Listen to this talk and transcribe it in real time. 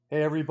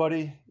Hey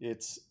everybody,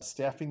 it's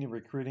Staffing and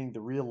Recruiting the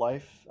Real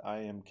Life. I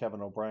am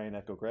Kevin O'Brien,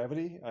 Echo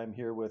Gravity. I'm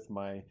here with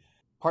my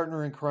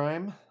partner in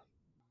crime.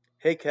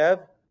 Hey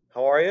Kev,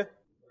 how are you?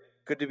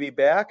 Good to be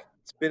back.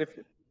 It's been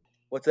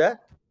what's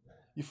that?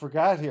 You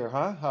forgot here,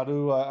 huh? How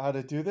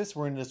to do this?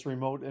 We're in this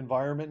remote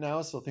environment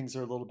now, so things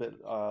are a little bit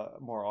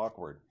more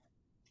awkward.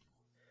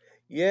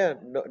 Yeah,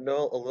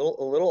 no, a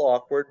little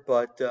awkward,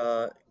 but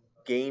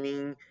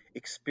gaining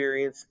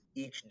experience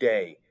each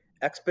day,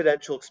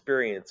 exponential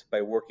experience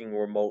by working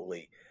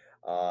remotely.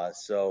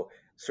 So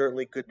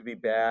certainly good to be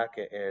back,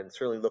 and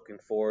certainly looking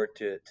forward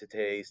to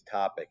today's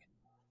topic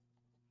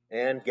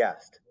and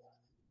guest.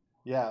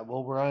 Yeah,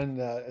 well, we're on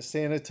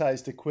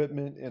sanitized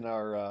equipment in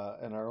our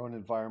own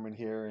environment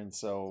here, and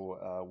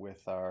so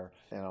with our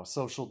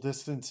social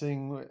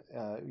distancing,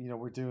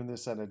 we're doing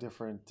this at a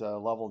different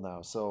level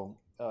now. So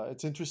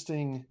it's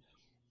interesting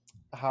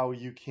how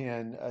you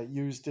can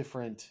use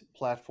different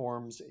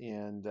platforms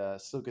and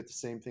still get the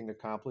same thing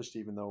accomplished,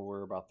 even though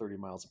we're about 30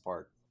 miles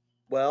apart.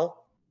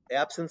 Well,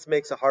 absence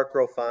makes a heart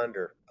grow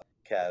fonder,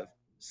 Kev.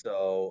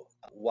 So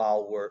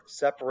while we're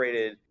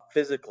separated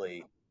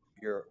physically,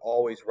 you're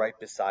always right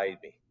beside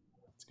me.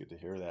 It's good to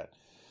hear that.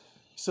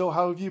 So,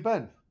 how have you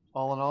been?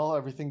 All in all,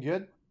 everything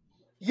good?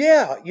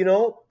 Yeah,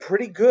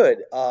 pretty good.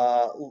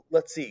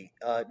 Let's see.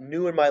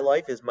 New in my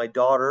life is my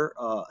daughter,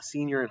 a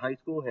senior in high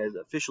school, has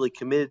officially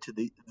committed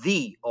to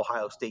the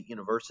Ohio State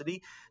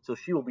University. So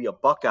she will be a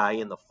Buckeye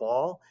in the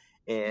fall.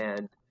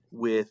 And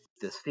with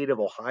the state of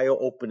Ohio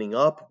opening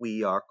up,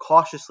 we are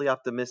cautiously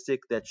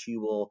optimistic that she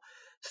will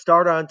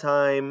start on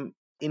time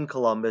in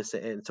Columbus.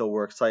 And so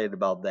we're excited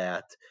about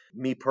that.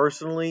 Me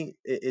personally,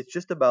 it's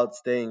just about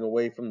staying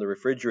away from the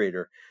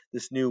refrigerator.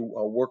 This new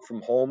work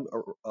from home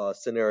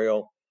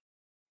scenario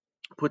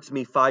puts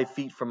me 5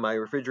 feet from my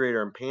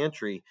refrigerator and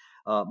pantry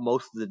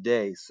most of the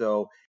day.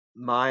 So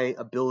my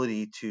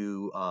ability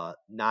to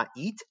not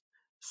eat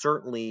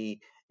certainly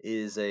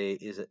is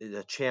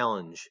a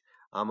challenge.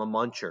 I'm a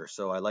muncher,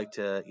 so I like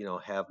to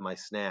have my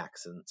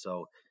snacks, and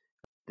so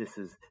this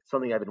is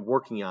something I've been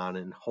working on,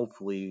 and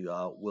hopefully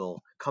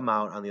will come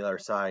out on the other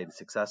side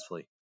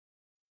successfully.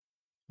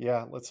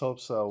 Yeah, let's hope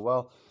so.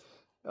 Well,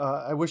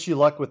 I wish you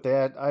luck with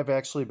that. I've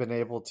actually been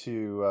able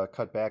to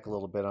cut back a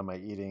little bit on my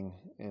eating,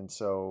 and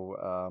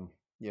so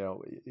when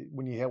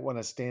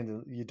want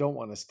to you don't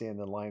want to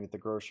stand in line at the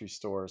grocery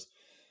stores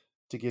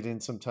to get in.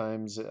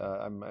 Sometimes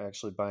I'm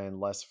actually buying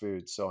less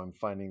food, so I'm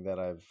finding that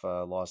I've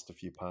lost a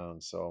few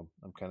pounds. So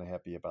I'm kind of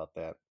happy about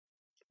that.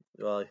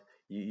 Uh,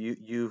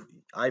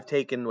 I've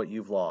taken what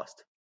you've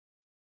lost.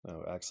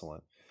 Oh,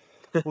 excellent.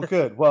 Well,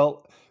 good.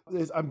 Well,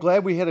 I'm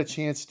glad we had a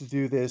chance to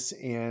do this,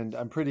 and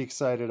I'm pretty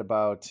excited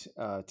about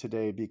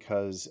today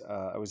because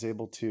I was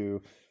able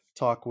to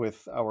talk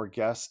with our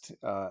guest.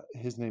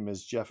 His name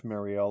is Jeff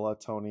Mariola.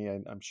 Tony,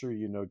 I'm sure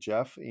you know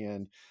Jeff,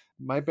 and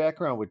my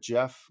background with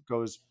Jeff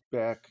goes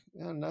back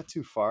not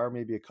too far,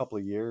 maybe a couple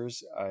of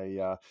years.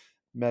 I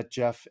met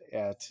Jeff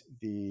at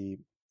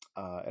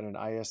an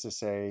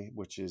ISSA,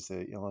 which is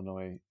the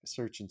Illinois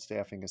Search and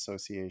Staffing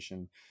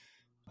Association,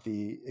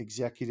 the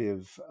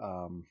executive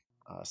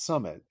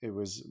summit. It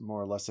was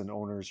more or less an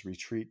owner's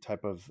retreat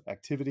type of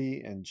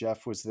activity, and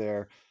Jeff was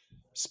there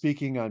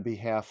speaking on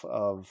behalf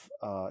of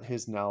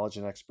his knowledge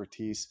and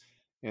expertise.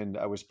 And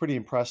I was pretty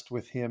impressed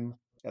with him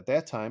at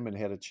that time and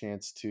had a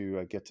chance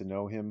to get to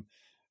know him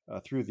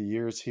through the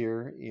years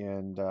here.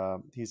 And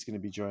he's going to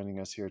be joining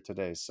us here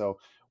today. So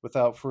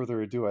without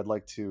further ado, I'd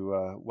like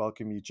to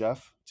welcome you,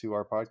 Jeff, to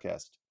our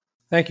podcast.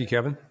 Thank you,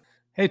 Kevin.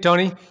 Hey,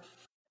 Tony.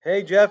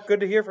 Hey Jeff, good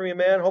to hear from you,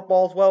 man. Hope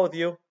all's well with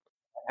you.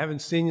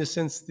 Haven't seen you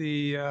since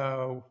the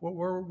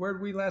where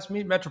did we last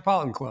meet?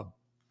 Metropolitan Club.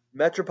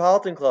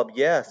 Metropolitan Club,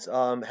 yes.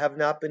 Have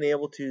not been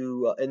able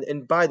to.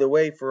 And by the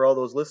way, for all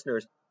those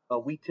listeners,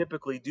 we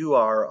typically do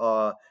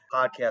our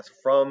podcast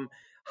from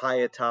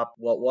high atop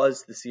what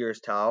was the Sears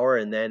Tower,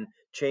 and then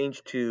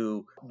changed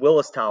to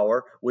Willis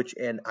Tower, which,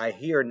 and I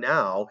hear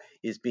now,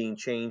 is being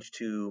changed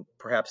to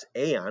perhaps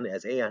Aon,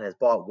 as Aon has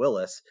bought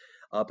Willis.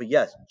 But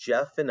yes,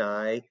 Jeff and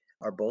I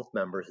are both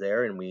members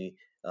there, and we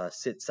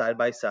sit side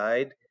by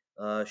side,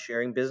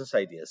 sharing business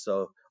ideas.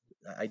 So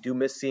I do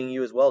miss seeing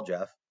you as well,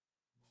 Jeff.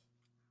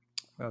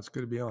 It's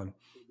good to be on.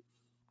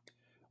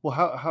 Well,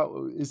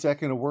 how is that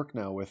going to work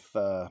now with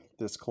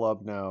this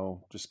club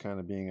now just kind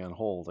of being on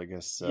hold? I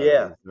guess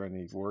Yeah. is there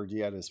any word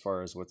yet as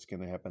far as what's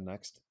going to happen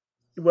next?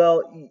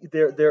 Well,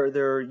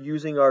 they're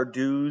using our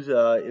dues.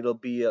 It'll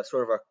be a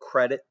sort of a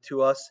credit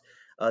to us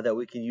that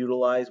we can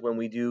utilize when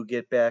we do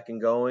get back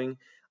and going.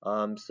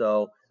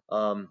 So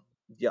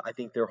yeah, I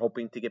think they're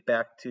hoping to get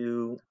back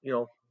to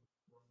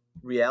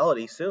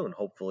reality soon,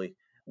 hopefully,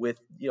 with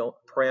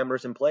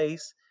parameters in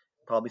place,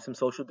 probably some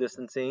social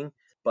distancing.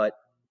 But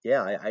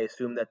yeah, I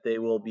assume that they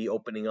will be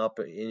opening up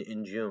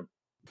in June.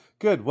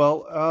 Good.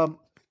 Well,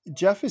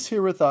 Jeff is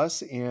here with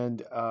us,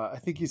 and I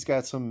think he's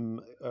got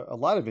a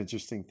lot of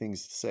interesting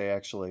things to say.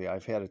 Actually,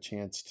 I've had a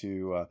chance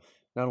to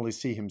not only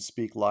see him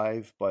speak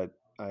live, but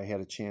I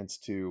had a chance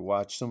to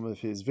watch some of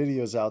his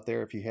videos out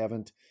there. If you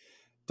haven't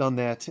done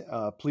that,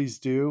 please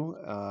do.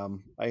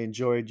 I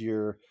enjoyed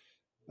your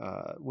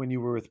when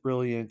you were with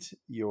Brilliant,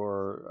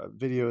 your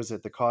videos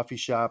at the coffee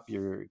shop,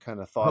 your kind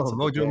of thoughts Oh, of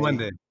the Mojo day.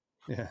 Monday.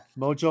 Yeah.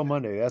 Mojo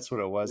Monday, that's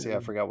what it was. Yeah, I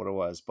forgot what it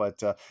was,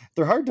 but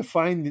they're hard to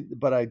find.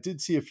 But I did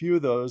see a few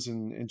of those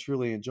and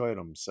truly enjoyed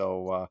them.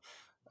 So,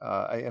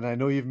 and I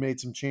know you've made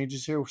some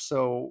changes here.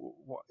 So,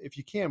 if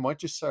you can, why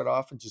don't you start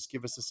off and just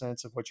give us a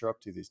sense of what you're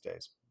up to these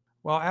days?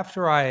 Well,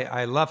 after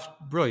I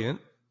left Brilliant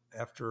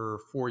after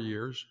 4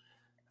 years,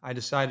 I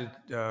decided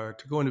to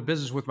go into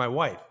business with my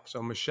wife.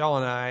 So Michelle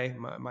and I,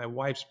 my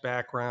wife's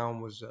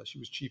background was she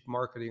was chief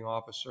marketing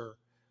officer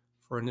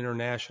for an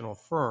international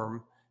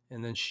firm,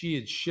 and then she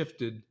had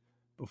shifted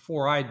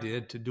before I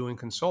did to doing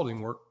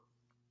consulting work.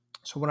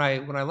 So when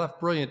I left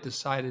Brilliant,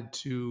 decided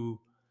to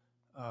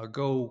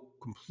go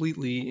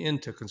completely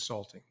into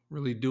consulting,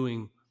 really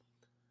doing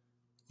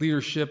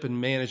leadership and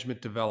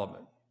management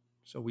development.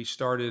 So we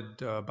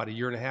started about a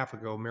year and a half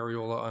ago,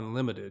 Mariola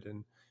Unlimited,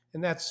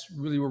 and that's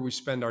really where we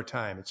spend our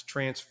time. It's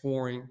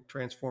transforming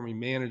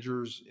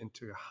managers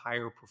into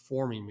higher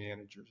performing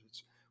managers.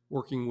 It's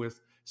working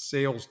with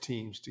sales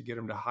teams to get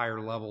them to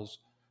higher levels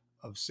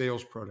of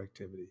sales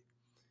productivity,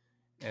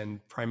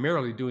 and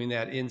primarily doing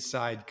that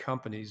inside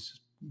companies,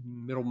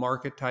 middle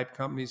market type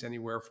companies,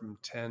 anywhere from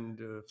 10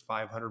 to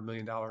 $500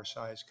 million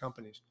size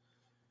companies.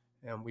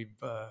 And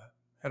we've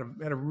had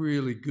a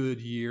really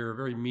good year, a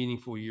very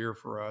meaningful year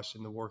for us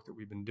in the work that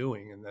we've been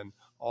doing. And then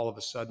all of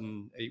a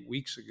sudden, 8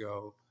 weeks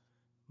ago,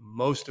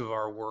 most of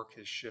our work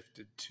has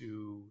shifted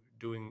to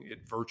doing it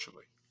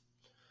virtually.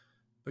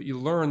 But you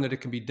learn that it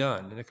can be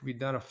done, and it can be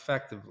done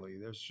effectively.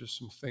 There's just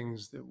some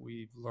things that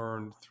we've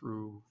learned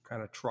through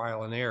kind of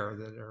trial and error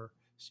that are,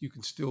 so you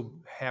can still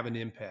have an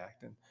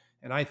impact.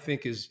 And I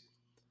think is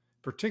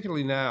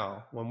particularly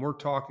now when we're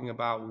talking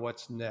about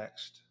what's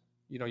next,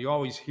 you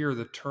always hear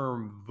the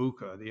term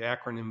VUCA, the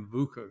acronym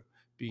VUCA,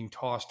 being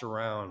tossed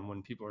around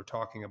when people are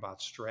talking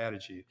about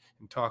strategy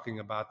and talking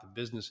about the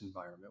business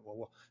environment.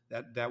 Well,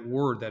 that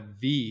word, that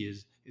V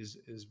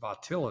is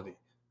volatility.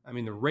 I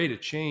mean, the rate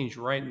of change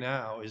right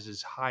now is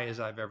as high as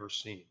I've ever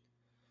seen.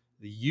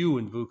 The U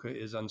in VUCA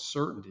is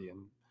uncertainty,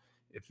 and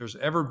if there's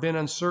ever been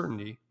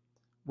uncertainty,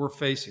 we're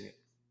facing it.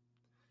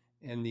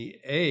 And the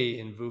A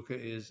in VUCA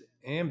is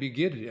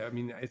ambiguity. I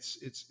mean, it's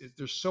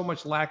there's so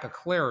much lack of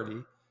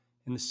clarity,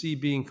 and the C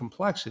being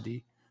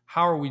complexity.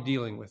 How are we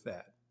dealing with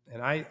that?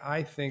 And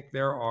I think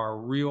there are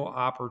real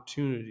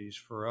opportunities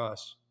for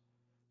us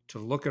to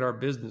look at our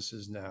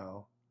businesses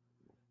now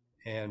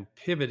and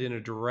pivot in a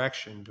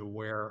direction to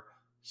where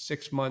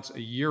 6 months,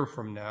 a year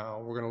from now,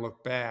 we're going to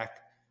look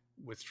back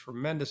with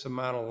tremendous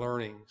amount of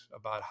learnings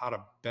about how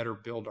to better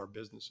build our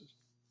businesses.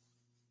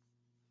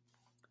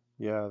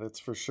 Yeah, that's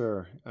for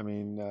sure. I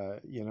mean,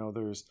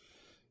 there's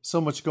so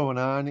much going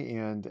on.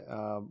 And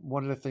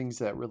one of the things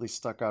that really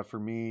stuck out for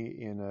me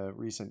in a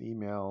recent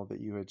email that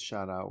you had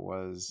shot out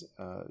was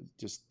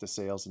just the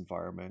sales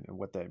environment and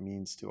what that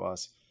means to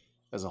us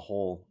as a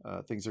whole.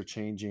 Things are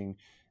changing.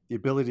 The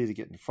ability to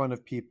get in front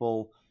of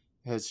people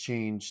has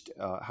changed.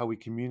 How we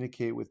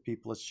communicate with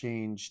people has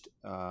changed.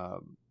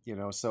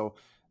 So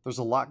there's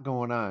a lot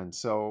going on.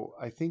 So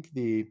I think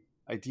the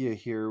idea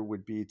here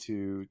would be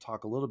to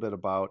talk a little bit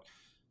about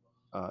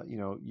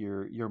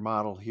your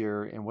model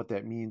here and what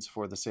that means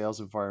for the sales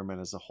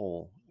environment as a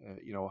whole.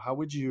 How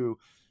would you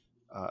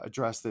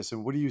address this,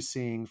 and what are you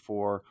seeing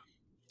for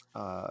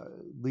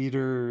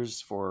leaders,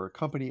 for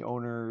company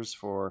owners,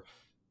 for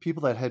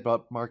people that head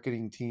up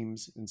marketing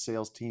teams and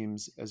sales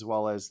teams, as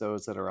well as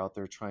those that are out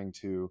there trying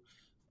to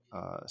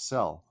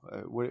sell?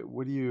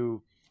 What do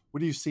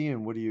you see,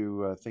 and what do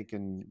you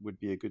thinking would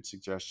be a good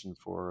suggestion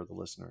for the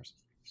listeners?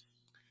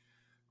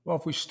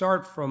 Well,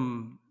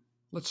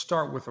 let's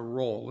start with a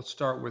role. Let's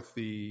start with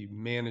the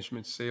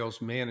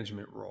sales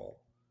management role.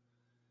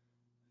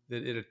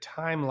 That at a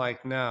time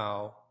like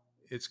now,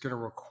 it's going to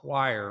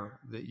require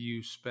that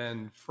you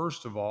spend,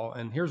 first of all,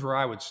 and here's where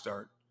I would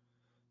start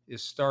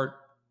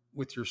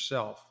with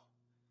yourself.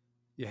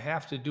 You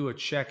have to do a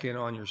check-in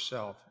on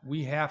yourself.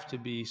 We have to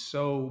be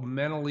so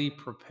mentally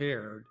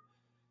prepared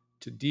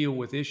to deal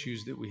with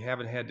issues that we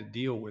haven't had to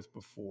deal with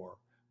before,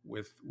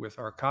 with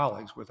our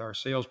colleagues, with our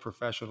sales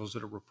professionals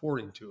that are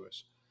reporting to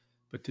us.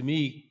 But to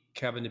me,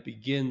 Kevin, it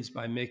begins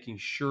by making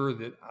sure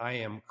that I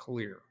am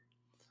clear,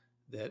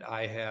 that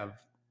I have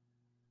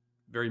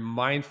very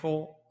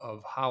mindful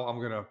of how I'm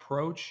going to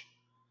approach,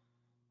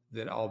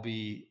 that I'll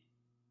be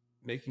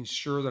making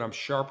sure that I'm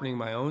sharpening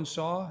my own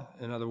saw.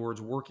 In other words,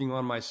 working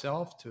on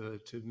myself to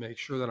make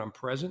sure that I'm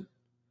present.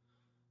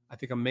 I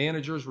think a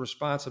manager's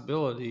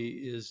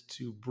responsibility is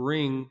to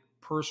bring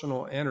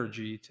personal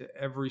energy to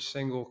every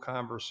single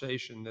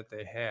conversation that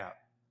they have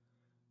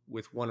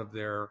with one of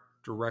their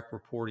direct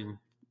reporting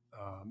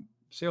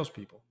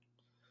salespeople.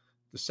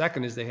 The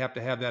second is they have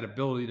to have that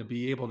ability to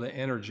be able to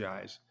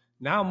energize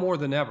now more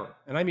than ever.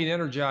 And I mean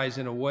energize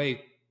in a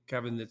way,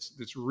 Kevin,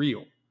 that's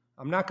real.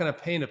 I'm not going to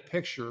paint a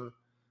picture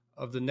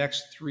of the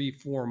next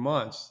 3-4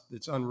 months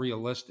that's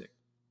unrealistic,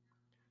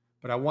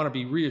 but I want to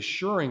be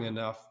reassuring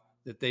enough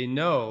that they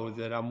know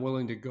that I'm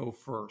willing to go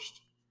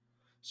first.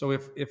 So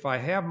if I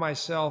have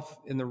myself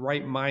in the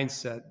right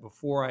mindset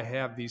before I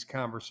have these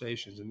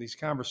conversations, and these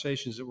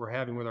conversations that we're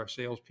having with our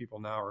salespeople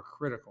now are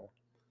critical,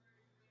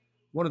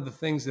 one of the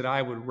things that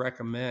I would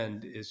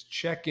recommend is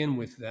check in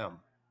with them.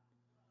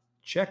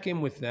 Check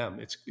in with them.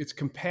 It's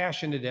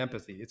compassionate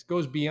empathy. It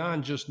goes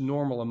beyond just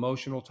normal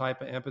emotional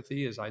type of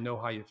empathy, as I know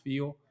how you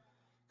feel.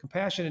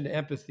 Compassionate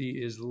empathy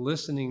is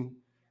listening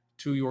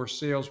to your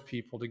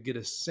salespeople to get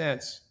a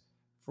sense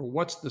for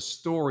what's the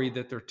story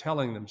that they're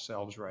telling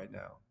themselves right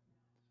now.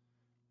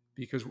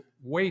 Because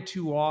way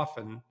too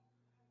often,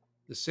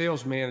 the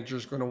sales manager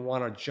is going to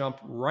want to jump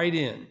right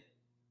in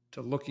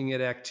to looking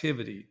at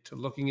activity, to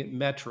looking at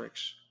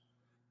metrics,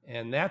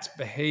 and that's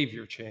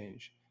behavior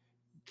change.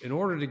 In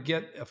order to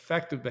get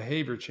effective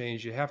behavior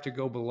change, you have to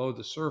go below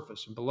the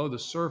surface. And below the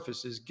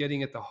surface is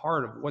getting at the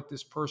heart of what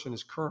this person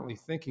is currently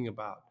thinking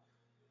about,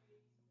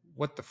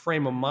 what the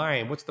frame of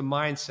mind, what's the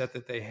mindset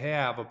that they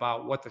have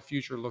about what the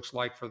future looks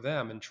like for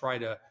them, and try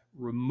to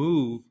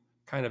remove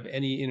kind of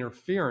any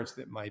interference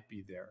that might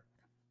be there.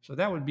 So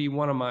that would be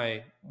one of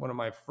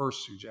my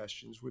first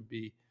suggestions would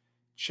be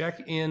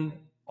check in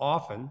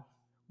often.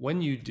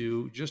 When you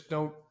do, just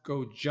don't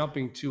go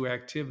jumping to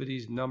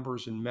activities,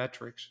 numbers, and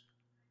metrics.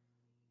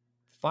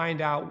 Find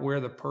out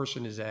where the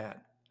person is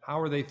at. How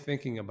are they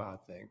thinking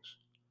about things?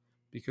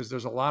 Because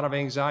there's a lot of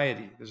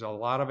anxiety. There's a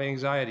lot of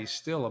anxiety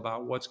still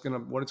about what it's going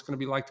to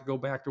be like to go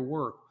back to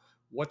work.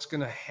 What's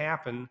going to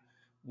happen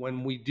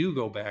when we do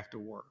go back to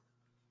work?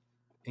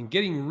 And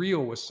getting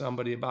real with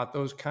somebody about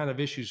those kind of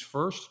issues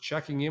first,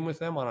 checking in with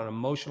them on an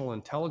emotional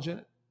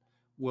intelligence,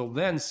 will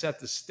then set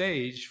the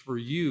stage for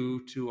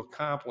you to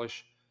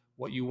accomplish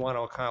what you want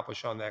to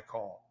accomplish on that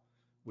call,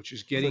 which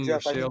is So getting your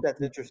Jeff, I think sales.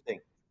 that's interesting.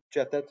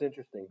 Jeff, that's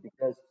interesting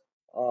because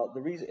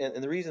the reason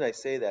and the reason I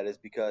say that is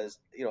because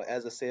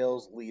as a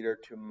sales leader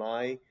to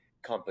my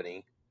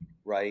company,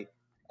 right?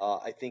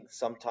 I think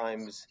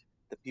sometimes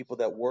the people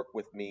that work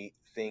with me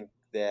think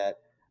that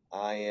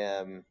I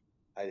am.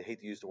 I hate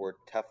to use the word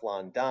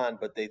Teflon Don,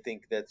 but they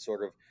think that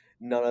sort of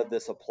none of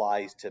this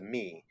applies to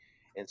me,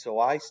 and so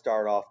I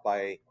start off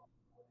by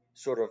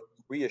sort of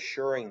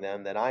reassuring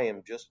them that I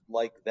am just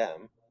like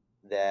them,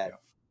 that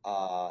Yeah.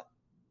 uh,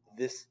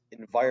 this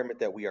environment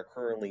that we are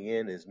currently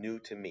in is new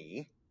to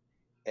me,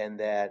 and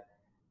that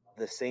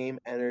the same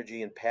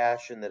energy and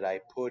passion that I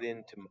put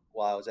into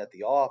while I was at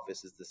the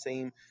office is the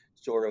same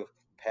sort of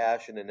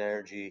passion and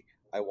energy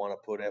I want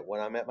to put at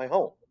when I'm at my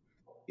home.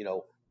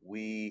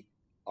 We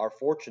are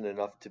fortunate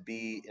enough to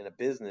be in a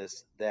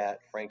business that,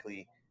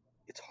 frankly,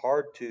 it's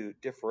hard to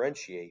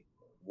differentiate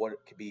what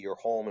could be your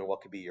home and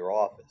what could be your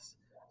office.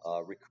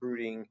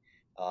 Recruiting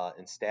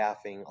and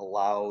staffing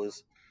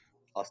allows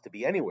us to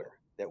be anywhere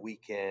that we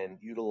can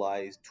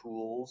utilize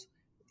tools,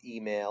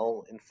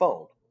 email, and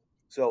phone.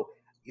 So,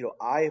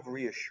 I've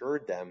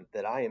reassured them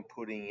that I am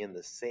putting in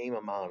the same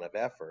amount of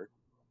effort,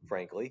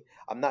 frankly.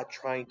 I'm not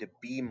trying to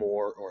be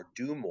more or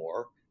do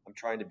more. I'm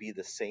trying to be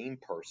the same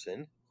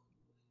person,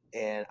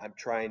 and I'm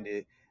trying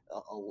to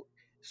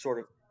sort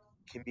of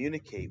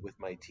communicate with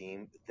my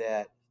team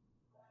that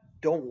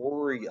don't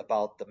worry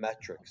about the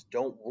metrics.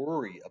 Don't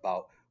worry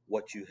about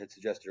what you had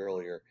suggested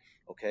earlier.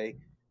 Okay.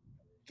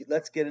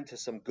 Let's get into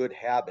some good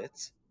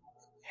habits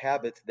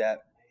that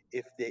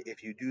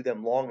if you do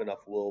them long enough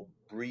will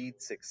breed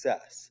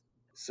success.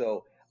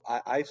 So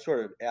I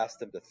sort of asked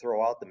them to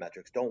throw out the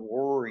metrics. Don't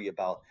worry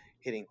about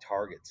hitting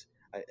targets.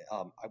 I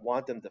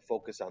want them to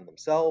focus on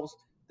themselves,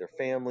 their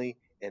family,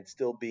 and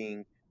still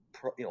being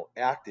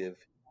active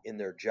in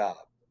their job.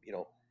 You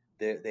know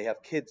they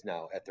have kids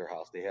now at their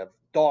house. They have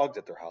dogs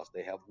at their house.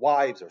 They have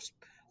wives or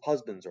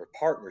husbands or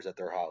partners at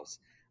their house.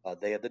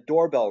 They have the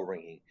doorbell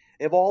ringing.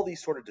 They have all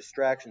these sort of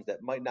distractions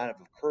that might not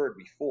have occurred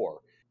before,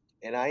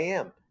 and I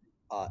am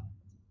uh,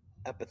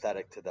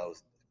 empathetic to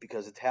those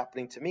because it's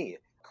happening to me.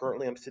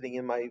 Currently, I'm sitting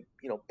in my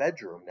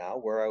bedroom now,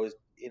 where I was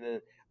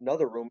in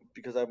another room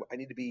because I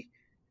need to be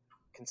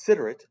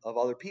considerate of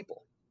other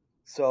people.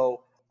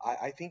 So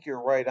I think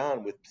you're right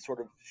on with sort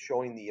of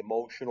showing the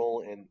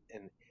emotional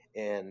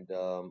and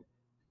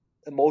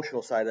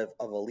emotional side of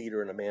a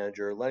leader and a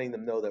manager, letting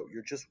them know that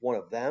you're just one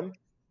of them.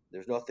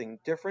 There's nothing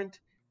different,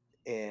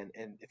 and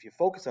if you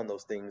focus on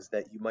those things,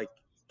 that you might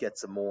get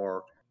some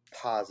more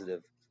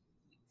positive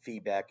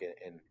feedback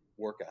and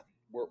work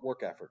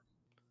effort.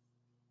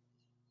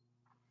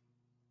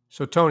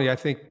 So Tony, I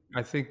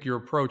think your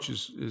approach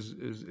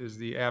is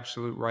the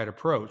absolute right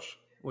approach.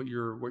 What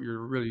you're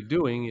really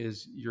doing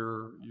is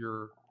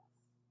you're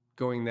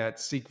going that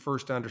seek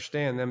first to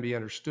understand, then be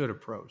understood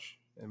approach,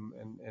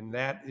 and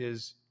that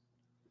is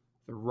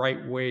the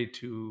right way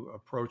to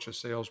approach a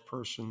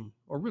salesperson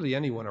or really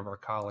any one of our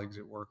colleagues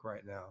at work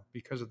right now,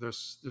 because of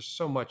there's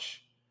so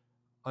much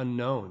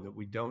unknown that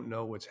we don't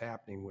know what's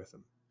happening with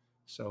them.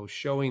 So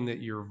showing that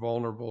you're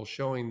vulnerable,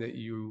 showing that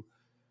you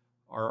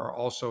are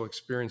also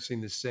experiencing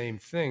the same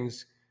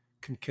things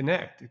can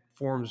connect. It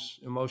forms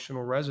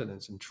emotional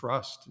resonance and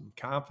trust and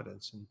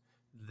confidence. And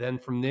then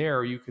from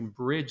there, you can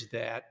bridge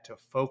that to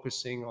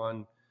focusing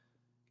on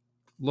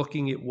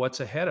looking at what's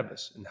ahead of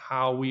us and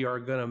how we are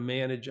going to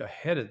manage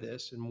ahead of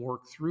this and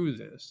work through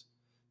this.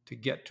 to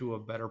get to a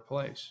better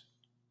place.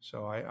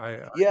 So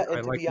Yeah, I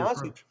and to like be your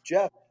honest with approach. you,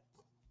 Jeff,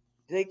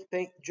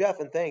 thank Jeff,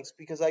 and thanks,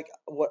 because like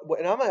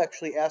and I'm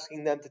actually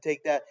asking them to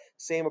take that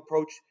same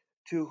approach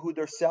to who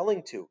they're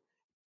selling to.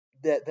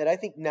 That I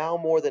think now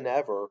more than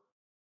ever,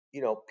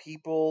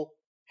 people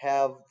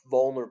have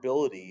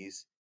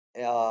vulnerabilities,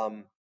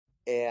 um,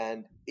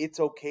 and it's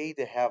okay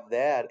to have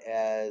that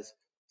as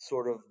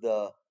sort of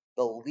the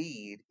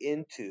lead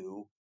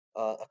into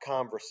a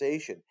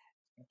conversation.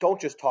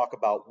 Don't just talk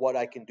about what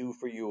I can do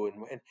for you,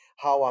 and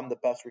how I'm the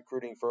best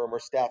recruiting firm or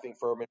staffing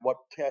firm, and what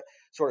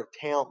sort of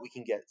talent we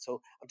can get. So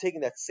I'm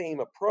taking that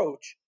same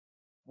approach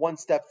one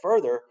step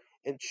further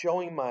and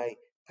showing my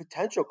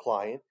potential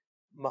client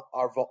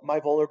my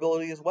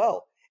vulnerability as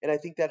well. And I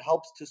think that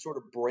helps to sort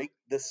of break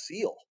the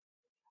seal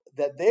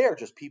that they are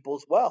just people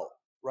as well,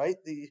 right?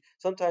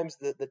 Sometimes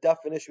the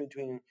definition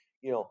between,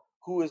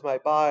 who is my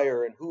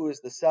buyer and who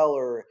is the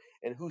seller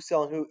and who's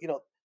selling who,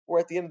 we're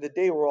at the end of the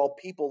day, we're all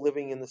people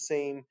living in the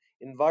same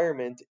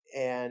environment,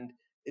 and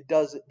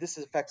this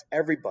affects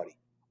everybody.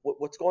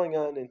 What's going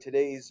on in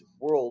today's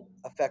world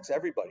affects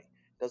everybody.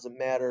 Doesn't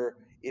matter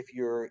if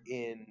you're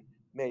in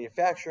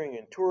manufacturing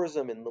and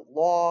tourism and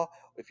law,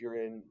 if you're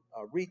in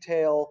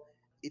retail,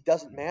 it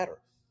doesn't matter.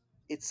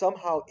 It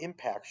somehow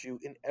impacts you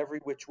in every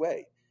which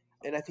way.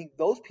 And I think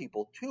those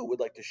people too would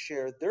like to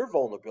share their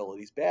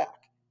vulnerabilities back.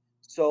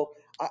 So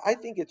I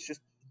think it's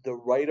just the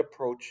right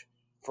approach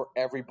for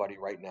everybody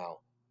right now.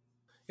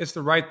 It's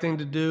the right thing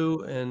to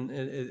do, and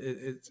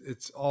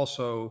it's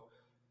also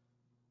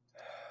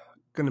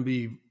going to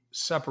be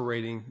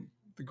separating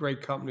the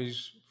great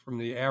companies from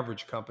the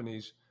average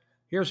companies.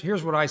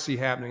 Here's what I see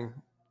happening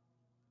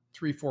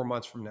 3-4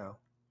 months from now.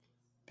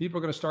 People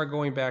are going to start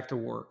going back to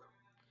work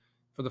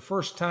for the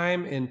first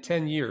time in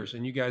 10 years,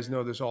 and you guys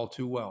know this all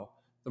too well.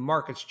 The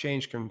market's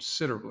changed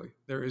considerably.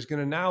 There is going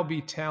to now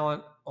be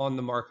talent on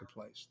the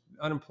marketplace,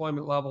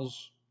 unemployment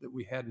levels that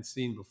we hadn't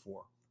seen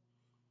before.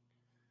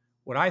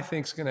 What I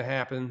think is going to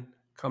happen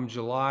come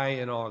July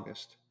and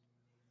August,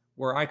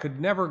 where I could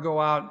never go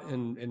out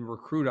and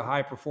recruit a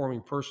high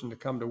performing person to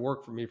come to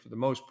work for me for the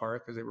most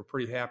part, because they were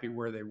pretty happy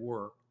where they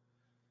were.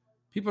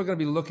 People are going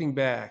to be looking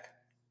back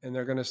and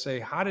they're going to say,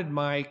 how did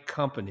my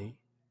company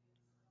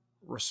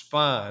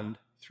respond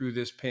through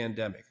this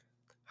pandemic?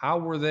 How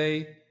were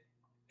they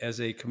as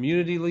a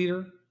community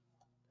leader?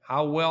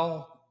 How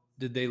well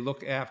did they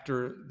look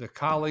after the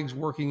colleagues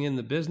working in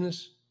the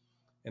business?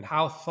 And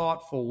how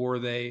thoughtful were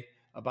they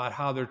about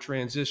how they're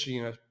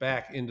transitioning us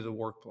back into the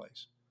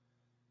workplace?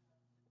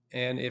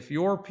 And if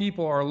your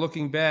people are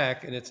looking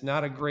back and it's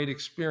not a great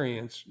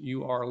experience,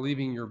 you are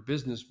leaving your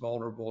business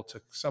vulnerable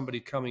to somebody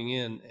coming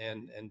in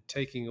and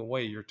taking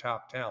away your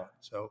top talent.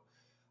 So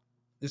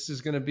this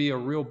is going to be a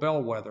real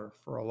bellwether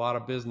for a lot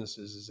of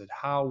businesses, is that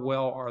how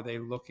well are they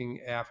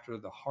looking after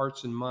the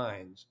hearts and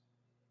minds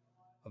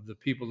of the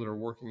people that are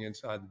working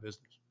inside the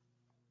business?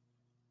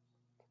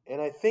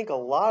 And I think a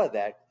lot of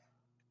that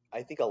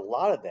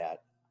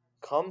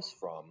comes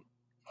from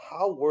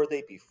how were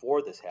they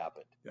before this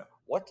happened? Yeah.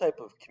 What type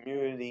of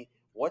community,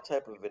 what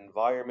type of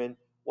environment,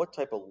 what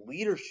type of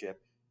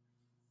leadership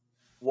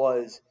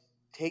was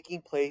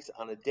taking place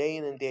on a day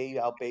in and day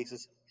out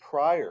basis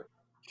prior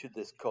to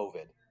this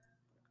COVID?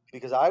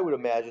 Because I would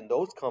imagine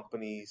those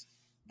companies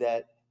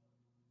that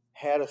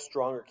had a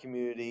stronger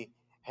community,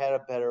 had a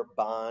better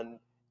bond,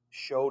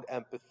 showed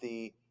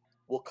empathy,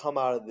 will come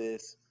out of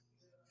this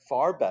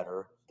far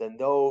better than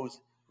those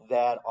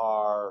that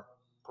are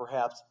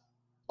perhaps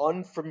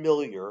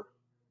unfamiliar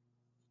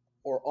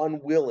or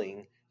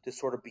unwilling to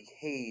sort of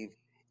behave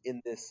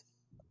in this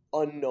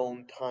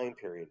unknown time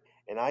period.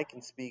 And I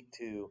can speak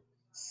to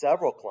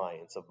several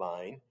clients of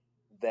mine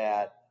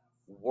that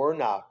were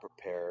not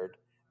prepared,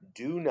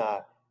 do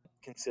not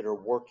consider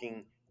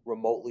working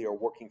remotely or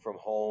working from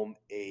home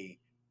a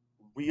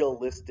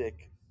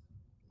realistic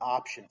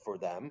option for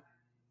them.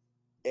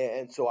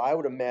 And so I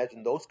would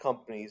imagine those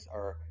companies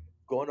are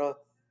going to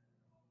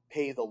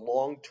pay the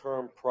long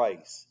term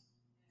price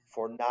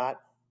for not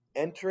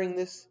entering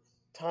this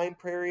time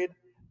period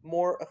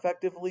more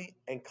effectively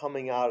and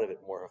coming out of it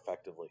more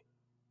effectively.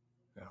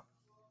 Yeah.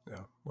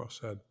 Yeah. Well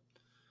said.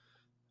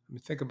 I mean,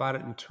 think about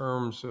it in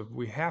terms of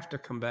we have to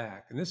come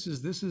back, and this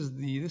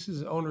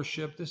is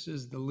ownership. This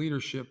is the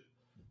leadership's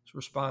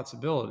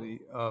responsibility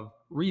of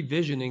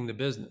revisioning the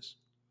business,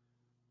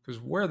 because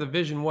where the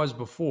vision was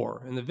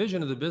before, and the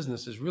vision of the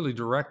business is really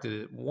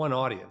directed at one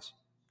audience,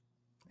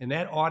 and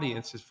that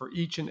audience is for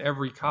each and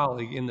every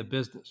colleague in the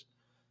business.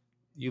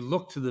 You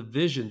look to the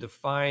vision to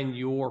find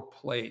your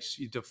place,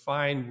 you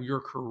define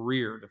your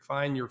career,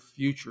 define your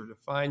future,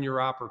 define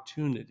your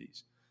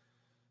opportunities.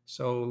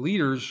 So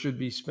leaders should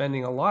be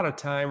spending a lot of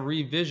time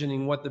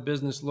revisioning what the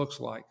business looks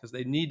like, because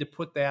they need to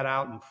put that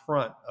out in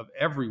front of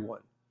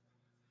everyone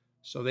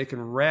so they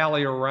can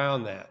rally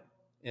around that.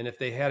 And if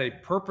they had a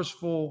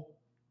purposeful,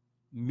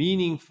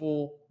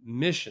 meaningful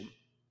mission,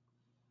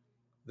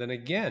 then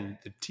again,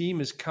 the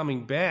team is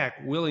coming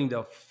back willing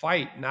to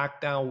fight,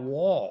 knock down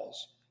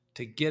walls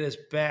to get us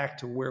back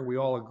to where we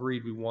all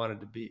agreed we wanted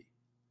to be.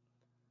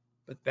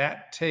 But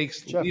that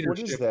takes Jeff, what is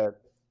leadership. that?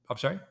 I'm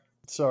sorry.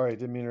 Sorry, I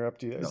didn't mean to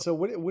interrupt you. No. So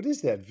what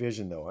is that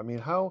vision though? I mean,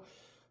 how,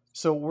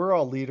 so we're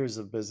all leaders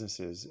of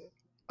businesses.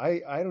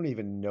 I don't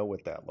even know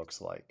what that looks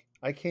like.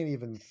 I can't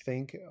even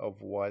think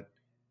of what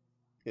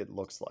it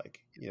looks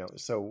like,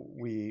 so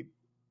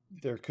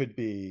there could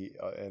be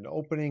an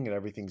opening and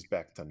everything's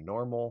back to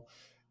normal,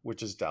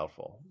 which is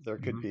doubtful. There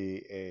could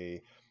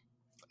be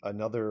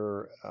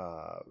another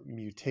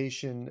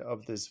mutation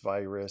of this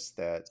virus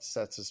that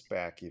sets us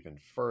back even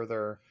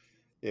further.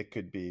 It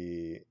could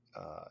be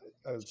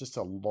just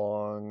a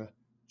long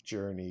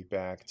journey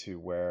back to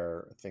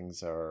where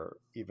things are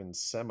even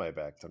semi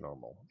back to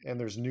normal. And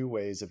there's new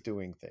ways of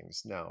doing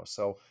things now.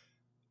 So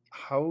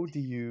how do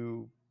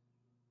you,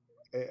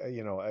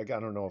 I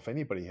don't know if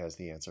anybody has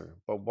the answer,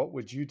 but what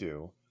would you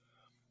do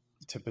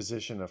to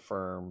position a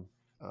firm,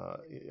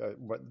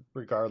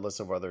 regardless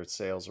of whether it's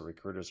sales or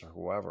recruiters or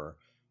whoever,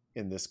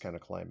 in this kind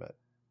of climate?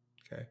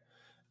 Okay.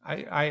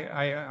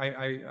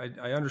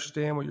 I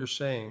understand what you're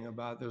saying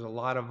about there's a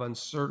lot of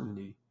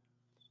uncertainty,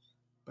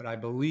 but I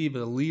believe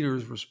a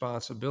leader's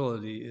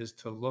responsibility is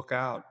to look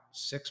out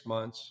 6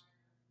 months,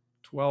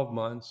 12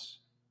 months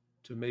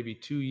to maybe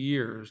 2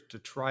 years to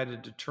try to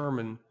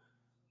determine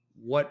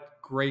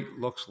what great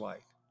looks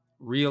like.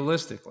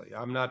 Realistically,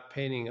 I'm not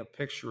painting a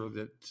picture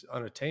that's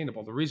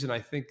unattainable. The reason I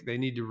think they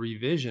need to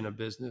revision a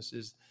business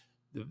is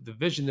the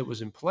vision that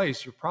was in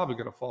place, you're probably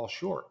going to fall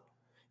short.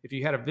 If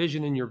you had a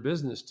vision in your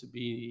business to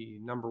be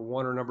number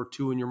one or number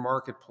two in your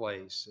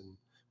marketplace, and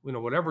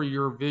whatever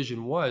your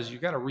vision was, you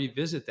got to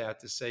revisit that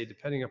to say,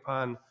 depending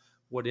upon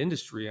what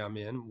industry I'm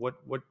in, what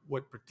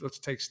let's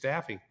take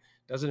staffing.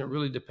 Doesn't it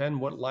really depend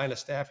what line of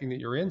staffing that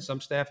you're in?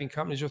 Some staffing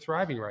companies are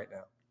thriving right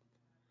now,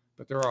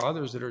 but there are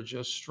others that are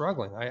just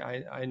struggling.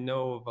 I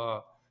know of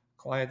a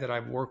client that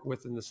I've worked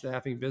with in the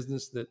staffing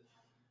business that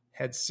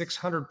had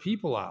 600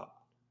 people out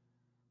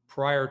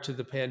prior to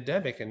the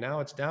pandemic, and now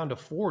it's down to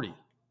 40.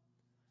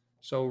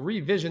 So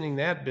revisioning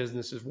that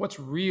business is what's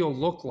real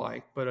look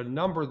like, but a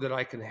number that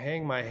I can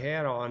hang my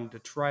hat on to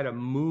try to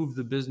move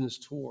the business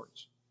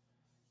towards.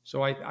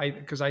 So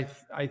because I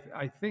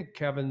think,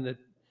 Kevin, that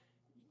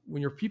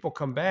when your people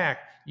come back,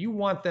 you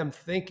want them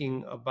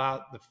thinking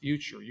about the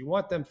future. You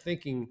want them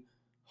thinking,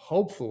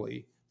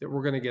 hopefully, that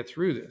we're going to get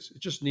through this.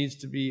 It just needs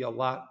to be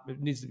it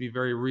needs to be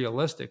very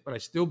realistic, but I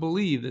still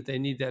believe that they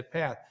need that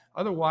path.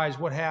 Otherwise,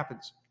 what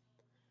happens?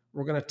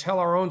 We're going to tell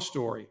our own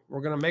story.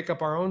 We're going to make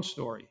up our own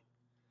story.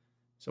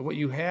 So what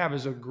you have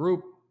is a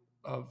group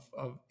of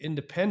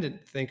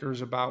independent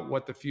thinkers about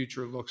what the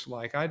future looks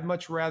like. I'd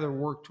much rather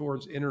work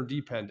towards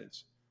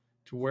interdependence,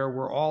 to where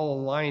we're all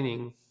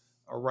aligning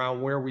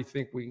around where we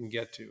think we can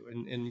get to.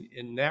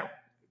 And that,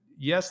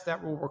 yes,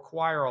 that will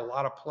require a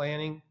lot of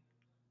planning.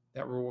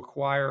 That will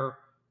require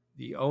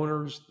the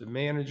owners, the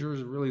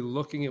managers really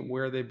looking at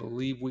where they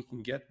believe we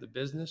can get the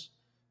business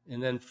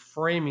and then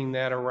framing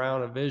that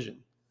around a vision.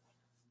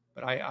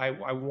 But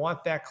I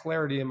want that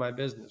clarity in my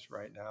business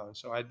right now. And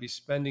so I'd be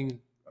spending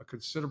a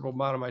considerable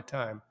amount of my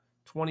time.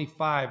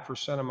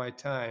 25% of my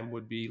time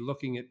would be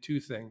looking at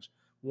two things.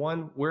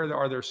 One, where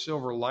are there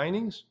silver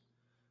linings?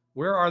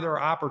 Where are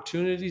there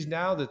opportunities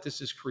now that this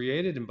is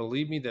created? And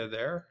believe me, they're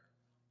there.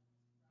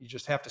 You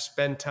just have to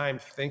spend time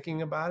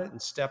thinking about it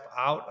and step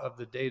out of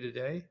the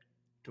day-to-day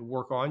to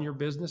work on your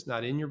business,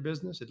 not in your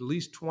business. At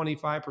least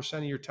 25%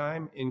 of your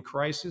time in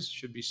crisis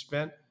should be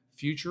spent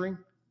futuring.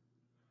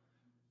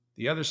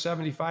 The other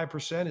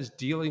 75% is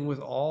dealing with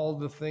all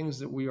the things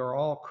that we are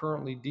all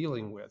currently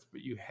dealing with,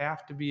 but you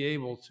have to be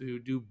able to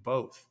do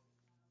both.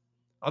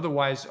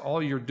 Otherwise,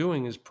 all you're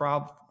doing is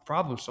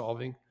problem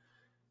solving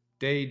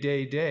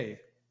day.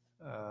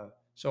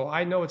 So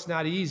I know it's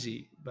not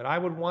easy, but I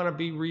would want to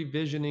be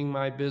revisioning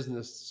my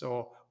business.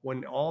 So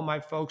when all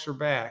my folks are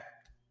back,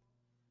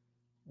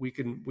 we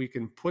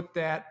can put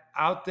that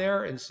out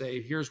there and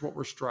say, here's what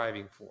we're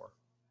striving for.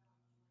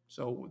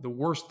 So the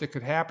worst that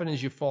could happen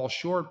is you fall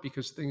short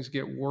because things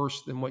get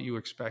worse than what you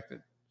expected.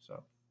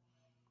 So,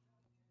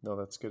 no,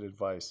 that's good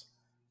advice.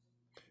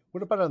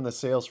 What about on the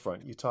sales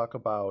front? You talk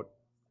about,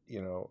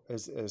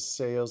 as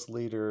sales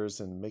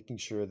leaders and making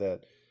sure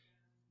that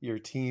your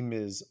team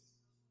is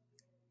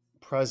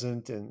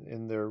present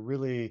and they're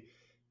really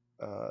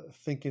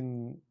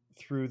thinking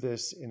through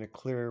this in a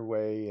clear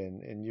way,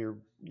 and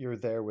you're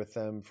there with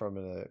them from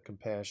a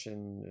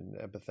compassion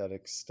and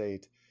empathetic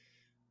state.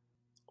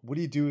 What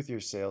do you do with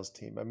your sales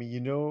team? I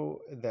mean,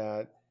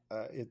 that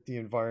the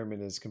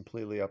environment is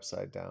completely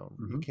upside down.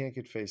 Mm-hmm. You can't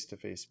get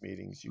face-to-face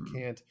meetings. You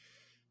can't,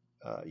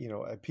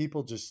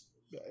 people just,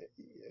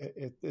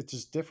 it's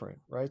just different,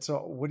 right? So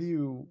what do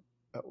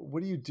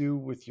you do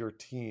with your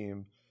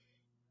team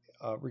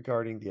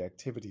regarding the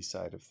activity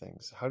side of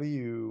things? How do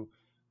you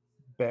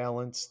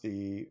balance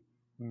the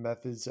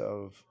methods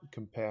of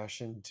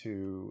compassion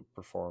to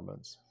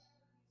performance?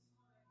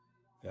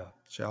 Yeah,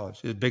 challenge.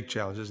 It's a big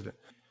challenge, isn't it?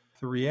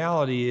 The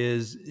reality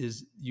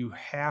is you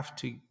have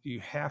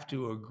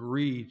to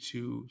agree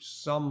to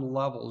some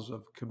levels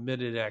of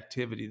committed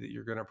activity that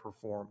you're going to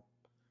perform.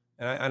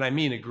 And I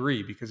mean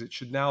agree, because it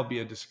should now be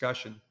a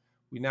discussion.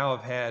 We now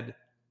have had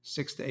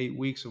 6 to 8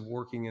 weeks of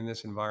working in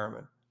this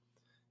environment.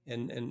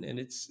 And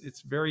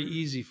it's very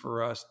easy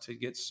for us to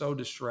get so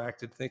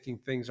distracted thinking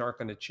things aren't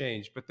going to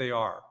change, but they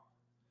are.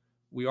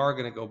 We are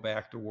going to go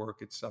back to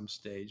work at some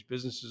stage.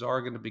 Businesses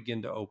are going to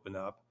begin to open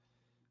up,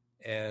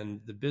 and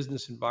the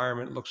business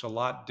environment looks a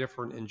lot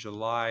different in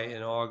July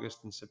and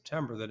August and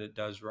September than it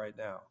does right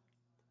now.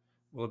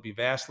 Will it be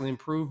vastly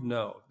improved?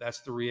 No,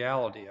 that's the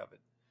reality of it.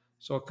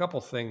 So a couple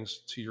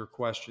things to your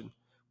question.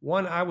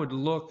 One, I would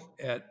look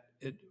at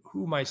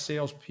who my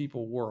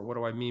salespeople were. What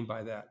do I mean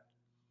by that?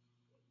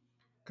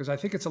 Because I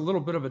think it's a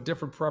little bit of a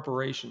different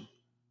preparation.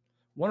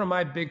 One of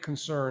my big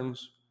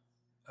concerns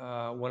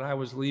when I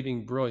was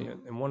leaving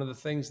Brilliant, and one of the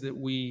things that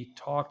we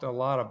talked a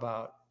lot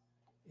about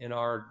in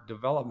our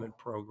development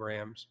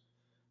programs,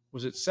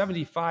 was that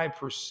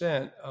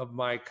 75% of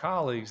my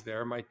colleagues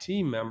there, my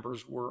team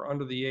members, were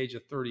under the age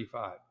of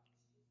 35.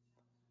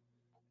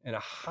 And a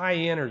high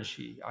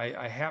energy.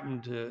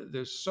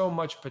 There's so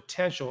much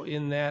potential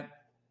in that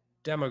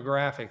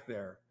demographic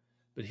there.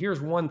 But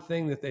here's one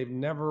thing that they've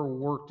never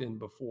worked in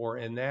before,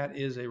 and that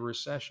is a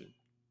recession.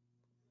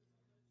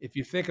 If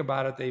you think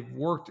about it, they've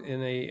worked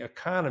in an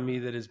economy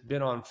that has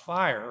been on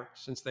fire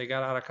since they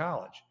got out of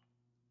college.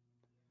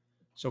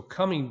 So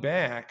coming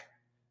back,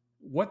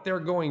 what they're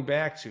going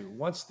back to,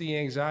 once the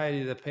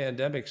anxiety of the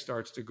pandemic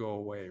starts to go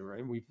away,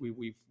 right?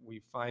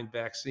 We find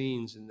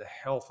vaccines and the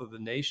health of the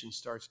nation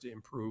starts to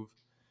improve.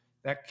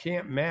 That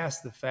can't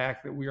mask the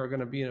fact that we are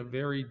going to be in a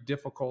very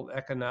difficult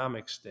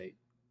economic state.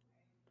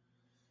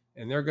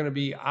 And they're going to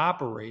be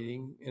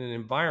operating in an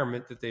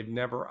environment that they've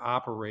never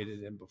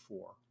operated in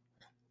before,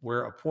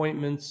 where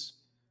appointments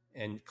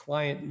and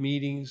client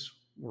meetings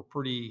were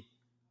pretty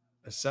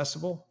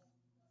accessible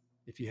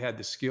if you had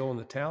the skill and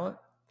the talent.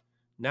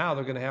 Now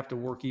they're going to have to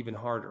work even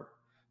harder.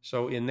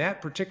 So in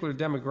that particular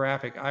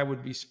demographic, I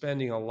would be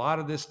spending a lot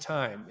of this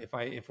time.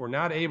 If we're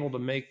not able to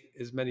make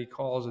as many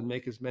calls and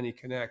make as many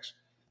connects,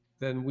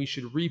 then we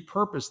should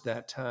repurpose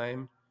that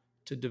time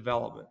to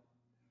development.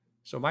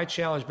 So my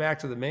challenge back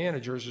to the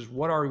managers is,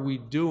 what are we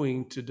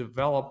doing to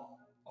develop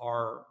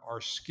our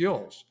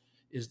skills,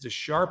 is to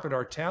sharpen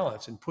our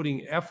talents and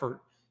putting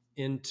effort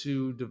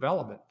into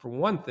development. For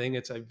one thing,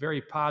 it's a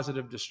very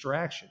positive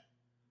distraction.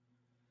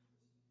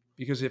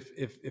 Because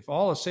if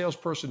all a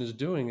salesperson is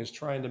doing is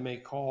trying to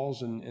make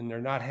calls and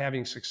they're not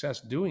having success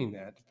doing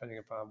that, depending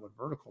upon what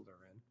vertical they're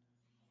in,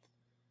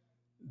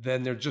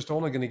 then they're just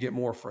only going to get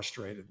more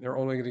frustrated. They're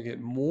only going to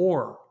get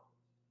more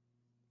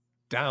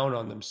down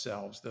on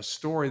themselves. The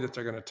story that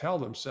they're going to tell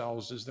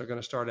themselves is they're going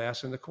to start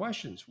asking the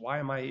questions. Why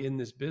am I in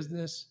this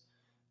business?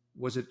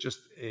 Was it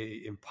just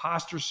a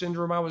imposter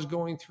syndrome I was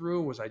going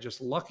through? Was I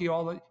just lucky?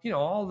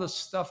 All the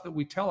stuff that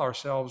we tell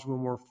ourselves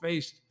when we're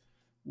faced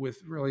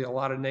with really a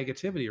lot of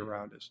negativity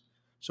around us.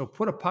 So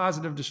put a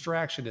positive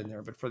distraction in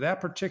there. But for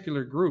that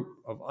particular group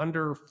of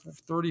under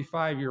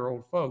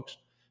 35-year-old folks,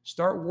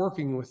 start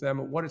working with them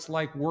at what it's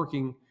like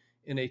working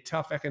in a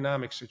tough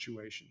economic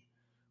situation,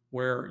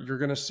 where you're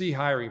going to see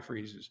hiring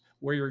freezes,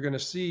 where you're going to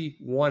see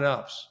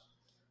one-ups.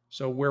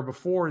 So where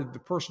before the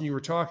person you were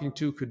talking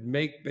to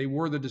they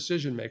were the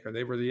decision maker,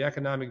 they were the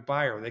economic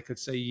buyer, they could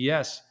say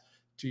yes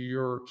to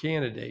your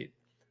candidate.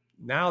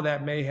 Now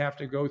that may have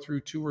to go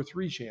through 2 or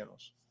 3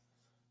 channels.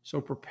 So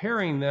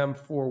preparing them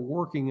for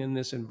working in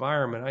this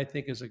environment, I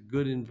think, is a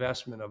good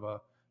investment of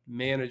a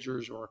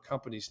manager's or a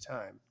company's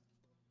time.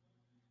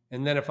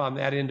 And then if I'm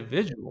that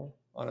individual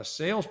on a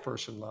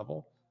salesperson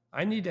level,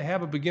 I need to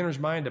have a beginner's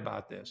mind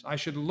about this. I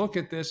should look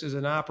at this as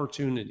an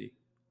opportunity.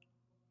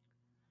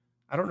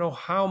 I don't know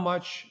how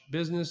much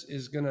business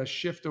is going to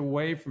shift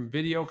away from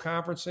video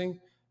conferencing,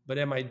 but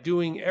am I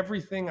doing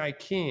everything I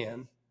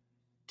can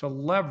to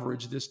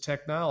leverage this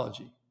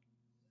technology?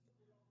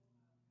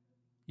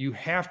 You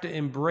have to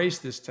embrace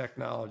this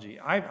technology.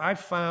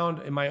 I've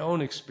found in my own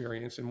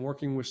experience in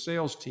working with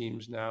sales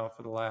teams now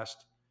for the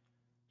last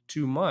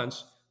 2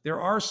 months,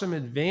 there are some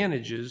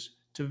advantages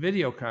to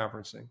video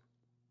conferencing.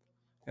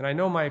 And I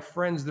know my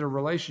friends that are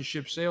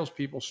relationship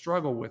salespeople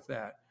struggle with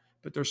that,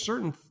 but there's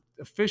certain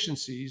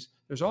efficiencies.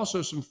 There's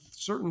also some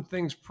certain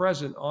things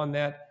present on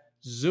that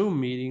Zoom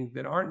meeting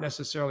that aren't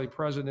necessarily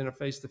present in a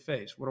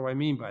face-to-face. What do I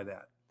mean by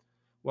that?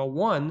 Well,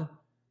 one,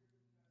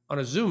 on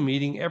a Zoom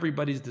meeting,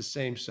 everybody's the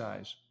same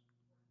size.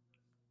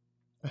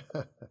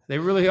 They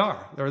really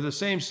are. They're the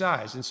same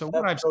size. And so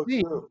what I've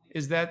seen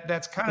is that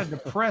that's kind of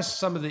depressed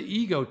some of the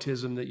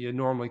egotism that you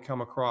normally come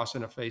across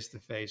in a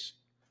face-to-face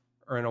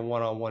or in a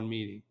one-on-one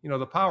meeting.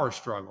 The power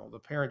struggle, the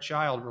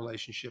parent-child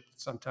relationship that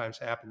sometimes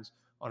happens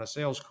on a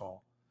sales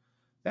call.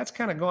 That's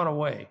kind of gone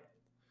away.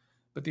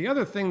 But the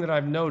other thing that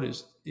I've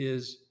noticed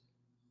is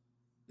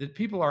that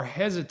people are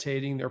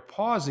hesitating. They're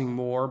pausing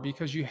more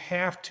because you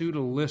have to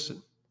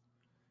listen.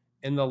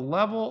 And the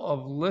level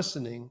of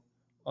listening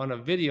on a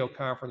video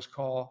conference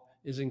call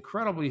is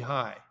incredibly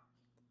high.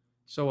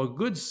 So a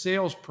good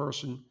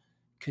salesperson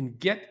can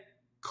get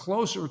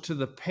closer to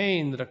the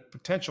pain that a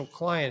potential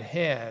client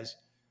has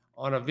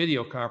on a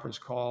video conference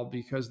call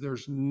because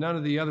there's none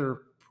of the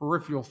other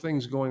peripheral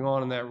things going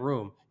on in that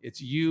room.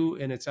 It's you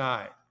and it's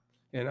I.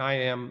 And I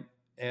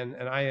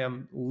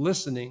am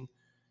listening,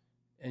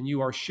 and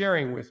you are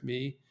sharing with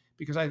me,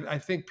 because I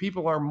think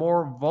people are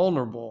more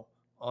vulnerable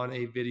on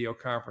a video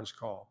conference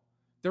call.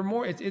 They're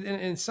more,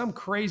 in some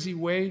crazy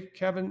way,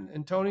 Kevin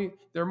and Tony,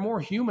 they're more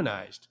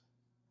humanized.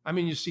 I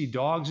mean, you see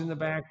dogs in the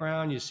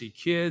background, you see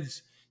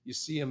kids, you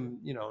see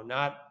them,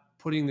 not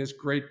putting this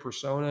great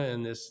persona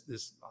and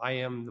this I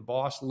am the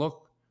boss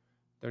look.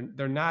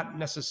 They're not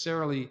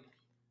necessarily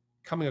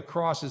coming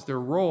across as their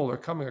role, they're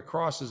coming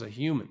across as a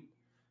human.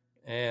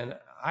 And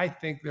I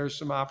think there's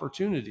some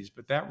opportunities,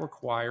 but that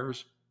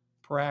requires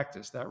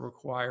practice. That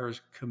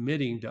requires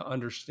committing to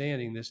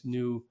understanding this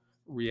new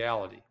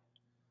reality.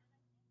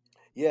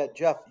 Yeah,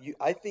 Jeff,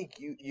 I think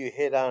you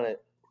hit on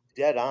it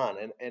dead on,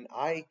 and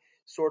I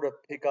sort of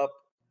pick up,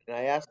 and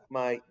I ask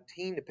my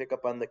team to pick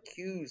up on the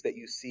cues that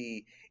you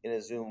see in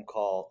a Zoom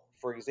call.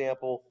 For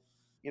example,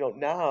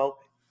 now,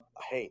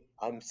 hey,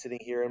 I'm sitting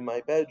here in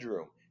my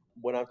bedroom.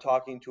 When I'm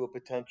talking to a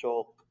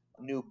potential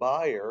new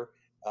buyer,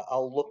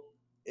 I'll look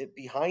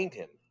behind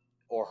him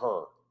or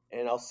her,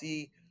 and I'll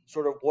see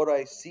sort of what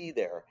I see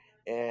there,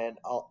 and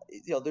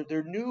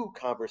they're new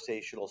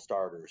conversational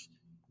starters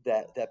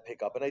that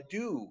pick up, and I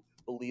do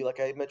believe, like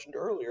I mentioned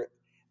earlier,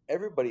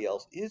 everybody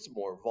else is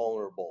more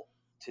vulnerable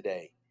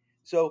today.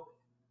 So,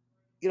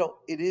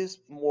 it is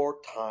more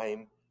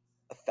time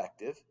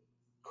effective,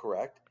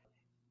 correct?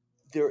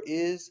 There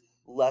is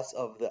less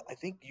of the, I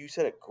think you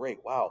said it great.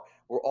 Wow,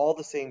 we're all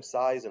the same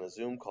size in a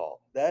Zoom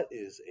call. That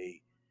is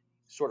a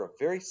sort of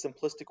very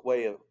simplistic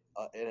way of,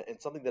 and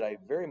something that I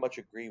very much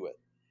agree with.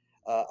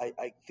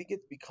 I think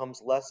it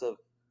becomes less of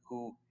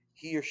who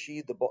he or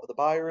she, the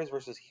buyer is,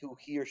 versus who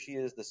he or she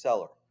is, the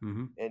seller.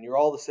 Mm-hmm. And you're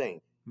all the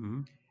same.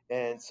 Mm-hmm.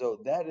 And so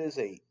that is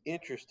a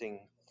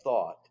interesting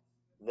thought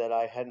that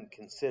I hadn't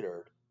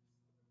considered,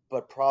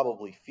 but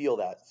probably feel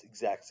that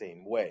exact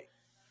same way.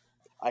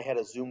 I had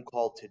a Zoom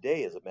call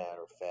today, as a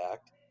matter of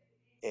fact,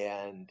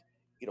 and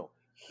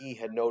he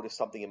had noticed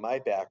something in my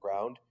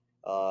background,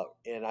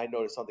 and I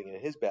noticed something in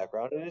his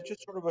background, and it's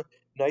just sort of a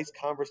nice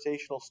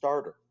conversational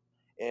starter,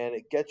 and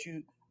it gets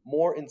you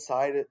more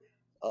inside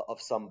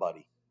of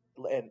somebody,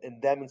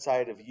 and them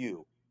inside of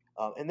you,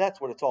 and that's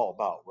what it's all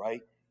about,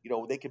 right?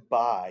 They could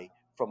buy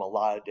from a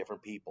lot of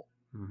different people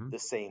Mm-hmm. the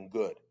same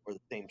good or the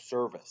same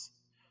service.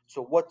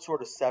 So what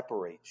sort of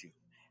separates you?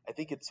 I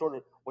think it's sort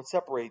of what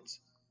separates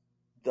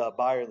the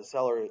buyer and the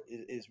seller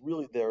is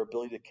really their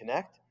ability to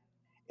connect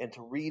and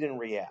to read and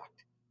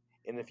react.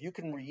 And if you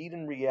can read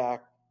and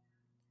react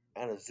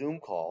on a Zoom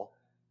call,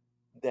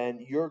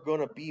 then you're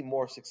going to be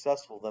more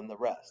successful than the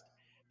rest.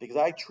 Because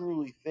I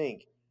truly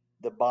think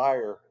the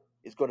buyer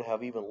is going to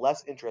have even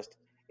less interest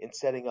in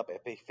setting up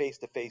a face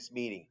to face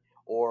meeting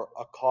or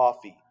a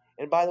coffee.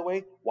 And by the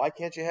way, why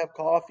can't you have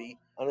coffee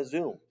on a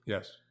Zoom?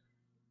 Yes.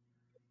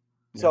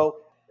 Yeah. So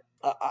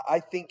I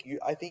think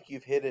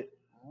you've hit it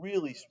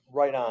really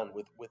right on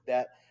with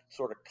that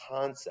sort of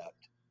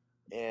concept,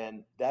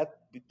 and that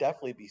would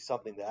definitely be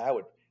something that I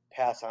would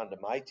pass on to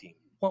my team.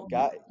 Well,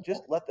 Guy,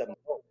 just let them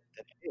know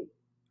that, hey,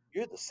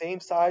 you're the same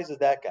size as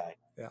that guy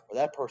yeah. or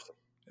that person.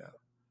 Yeah.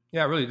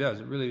 Yeah, it really does.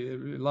 It really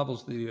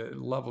levels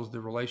the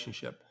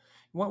relationship.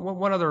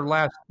 One other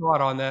last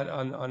thought on that,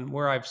 on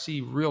where I see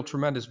real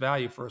tremendous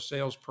value for a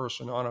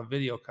salesperson on a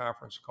video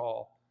conference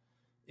call,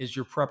 is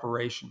your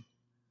preparation.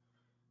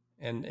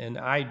 And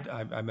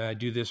I mean, I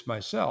do this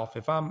myself.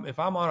 If I'm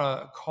on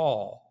a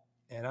call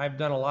and I've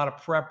done a lot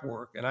of prep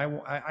work, and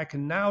I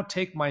can now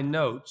take my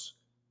notes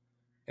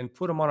and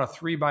put them on a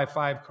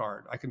 3x5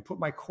 card. I can put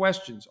my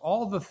questions,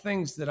 all the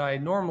things that I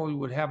normally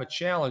would have a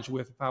challenge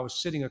with if I was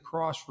sitting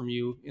across from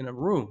you in a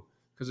room,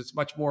 because it's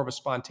much more of a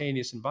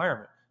spontaneous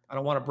environment. I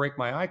don't want to break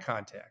my eye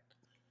contact.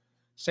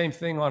 Same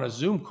thing on a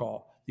Zoom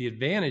call. The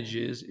advantage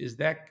is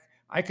that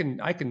I tape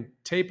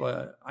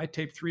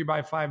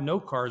 3x5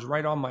 note cards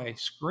right on my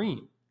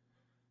screen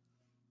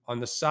on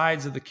the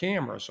sides of the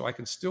camera, so I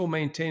can still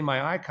maintain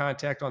my eye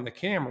contact on the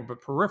camera,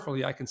 but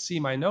peripherally I can see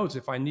my notes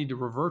if I need to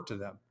revert to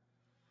them.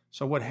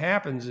 So what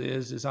happens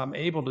is I'm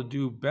able to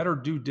do better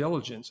due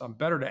diligence. I'm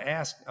better to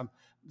ask.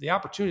 The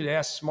opportunity to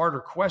ask smarter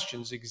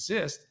questions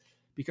exists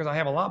because I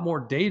have a lot more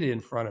data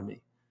in front of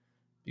me,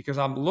 because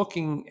I'm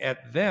looking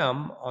at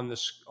them on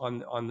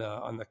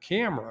the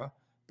camera,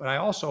 but I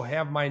also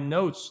have my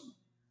notes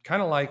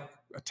kind of like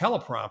a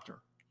teleprompter.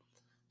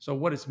 So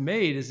what it's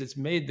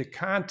made the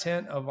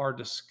content of our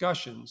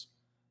discussions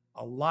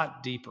a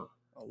lot deeper,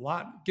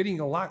 getting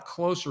a lot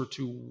closer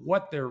to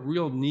what their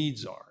real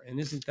needs are. And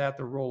isn't that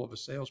the role of a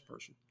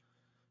salesperson?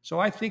 So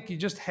I think you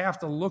just have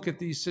to look at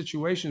these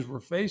situations we're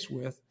faced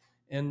with,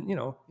 and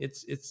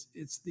it's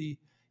the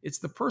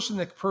person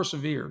that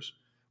perseveres.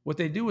 What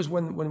they do is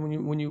when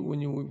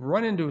you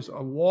run into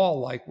a wall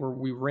like where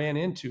we ran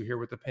into here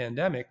with the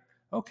pandemic,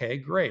 okay,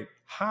 great.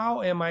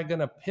 How am I going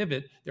to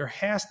pivot? There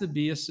has to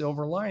be a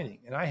silver lining,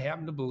 and I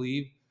happen to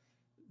believe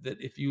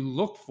that if you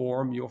look for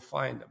them, you'll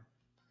find them.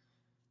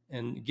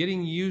 And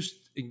getting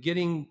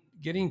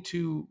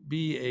to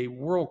be a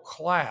world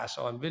class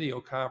on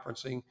video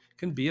conferencing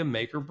can be a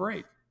make or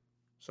break.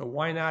 So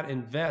why not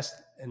invest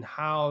in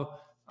how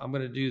I'm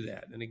going to do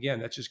that? And again,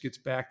 that just gets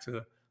back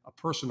to a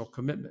personal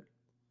commitment.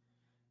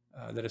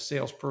 that a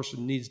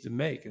salesperson needs to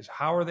make is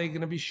how are they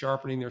going to be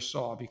sharpening their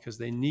saw, because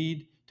they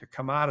need to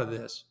come out of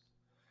this.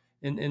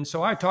 And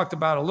so I talked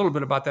about a little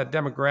bit about that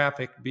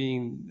demographic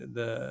being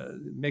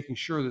making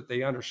sure that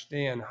they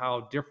understand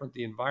how different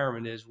the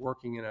environment is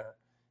working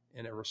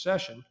in a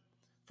recession.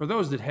 For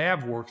those that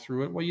have worked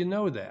through it, well, you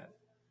know that.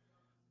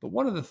 But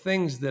one of the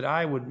things that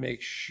I would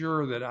make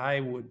sure that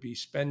I would be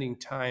spending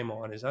time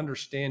on is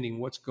understanding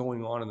what's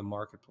going on in the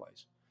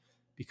marketplace.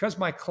 Because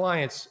my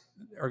clients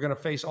are going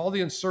to face all the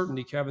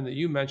uncertainty, Kevin, that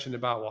you mentioned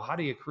about, well, how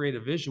do you create a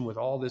vision with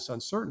all this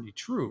uncertainty?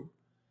 True.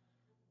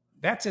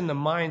 That's in the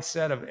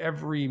mindset of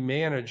every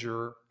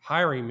manager,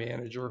 hiring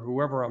manager,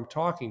 whoever I'm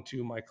talking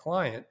to, my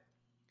client.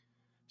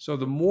 So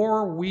the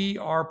more we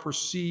are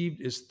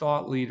perceived as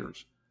thought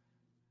leaders,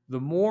 the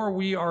more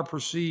we are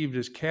perceived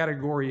as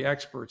category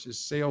experts, as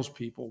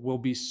salespeople, will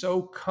be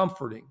so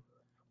comforting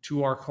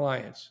to our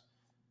clients.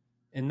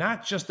 And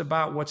not just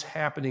about what's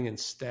happening in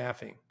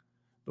staffing,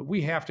 but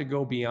we have to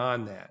go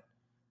beyond that.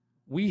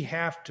 We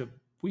have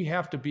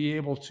to be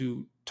able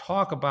to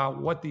talk about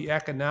what the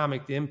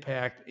economic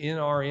impact in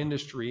our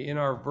industry, in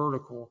our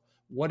vertical,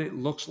 what it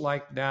looks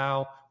like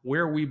now,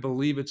 where we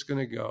believe it's going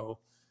to go.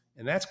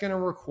 And that's going to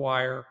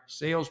require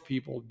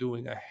salespeople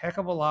doing a heck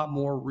of a lot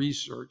more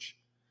research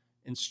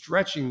and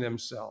stretching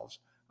themselves.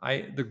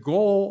 The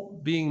goal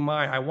being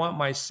I want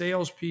my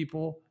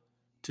salespeople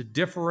to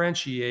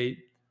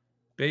differentiate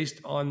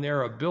based on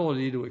their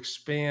ability to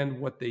expand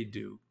what they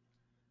do.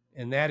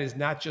 And that is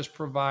not just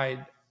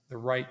provide the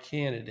right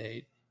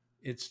candidate,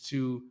 it's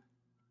to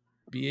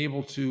be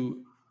able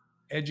to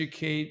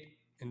educate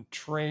and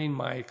train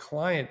my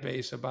client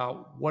base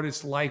about what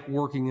it's like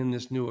working in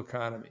this new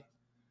economy.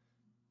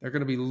 They're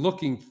going to be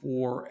looking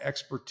for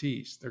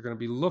expertise. They're going to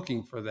be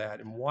looking for that.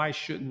 And why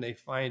shouldn't they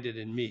find it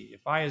in me?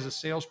 If I, as a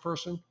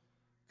salesperson,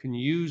 can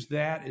use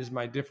that as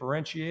my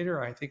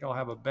differentiator, I think I'll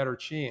have a better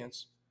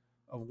chance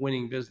of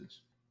winning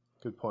business.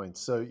 Good point.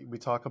 So we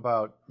talk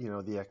about,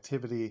 the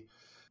activity,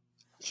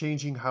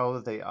 changing how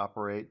they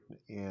operate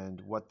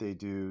and what they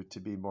do to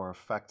be more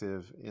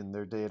effective in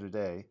their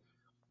day-to-day.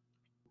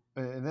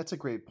 And that's a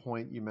great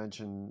point. You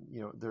mentioned,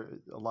 there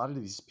a lot of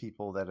these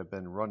people that have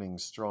been running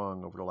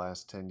strong over the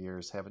last 10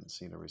 years haven't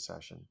seen a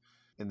recession.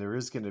 And there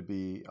is going to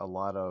be a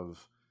lot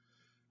of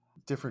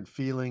different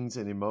feelings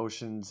and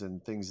emotions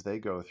and things they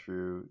go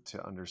through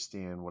to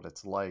understand what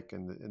it's like.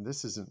 And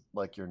this isn't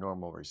like your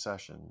normal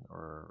recession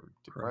or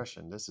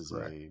depression. Correct. This is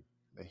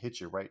it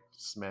hit you right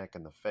smack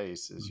in the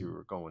face as you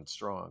were going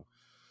strong.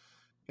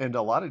 And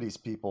a lot of these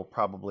people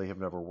probably have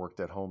never worked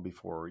at home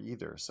before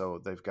either. So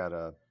they've got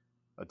a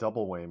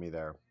double whammy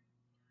there.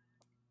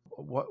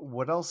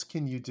 What else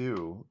can you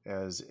do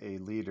as a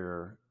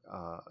leader,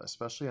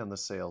 especially on the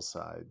sales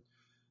side,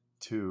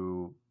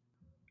 to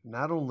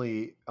not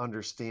only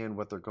understand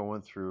what they're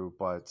going through,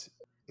 but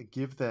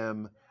give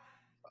them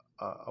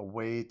a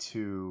way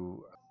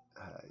to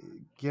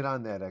get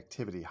on that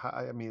activity?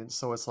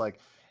 So it's like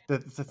the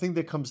thing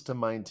that comes to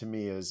mind to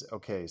me is,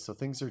 okay, so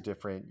things are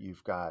different.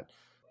 You've got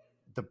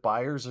the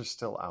buyers are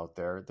still out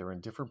there. They're in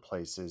different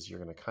places. You're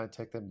going to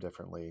contact them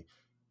differently.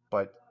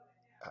 But,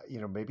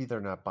 maybe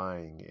they're not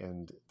buying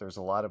and there's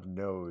a lot of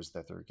no's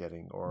that they're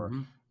getting, or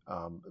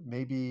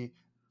maybe,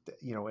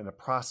 in a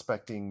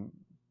prospecting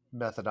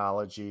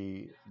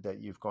methodology that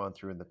you've gone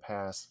through in the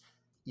past,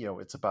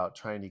 it's about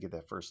trying to get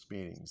that first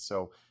meeting.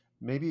 So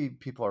maybe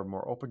people are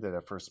more open to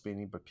that first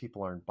meeting, but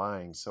people aren't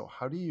buying. So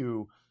how do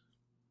you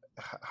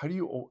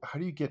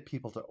get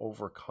people to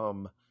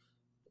overcome?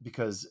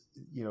 Because,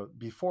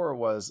 before it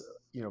was,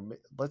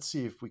 let's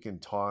see if we can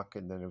talk.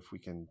 And then if we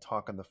can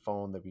talk on the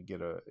phone, then we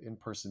get an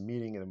in-person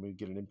meeting, and then we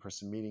get an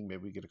in-person meeting.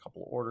 Maybe we get a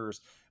couple of orders.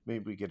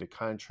 Maybe we get a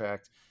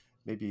contract.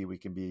 Maybe we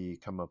can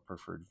become a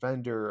preferred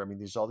vendor. I mean,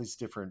 there's all these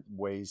different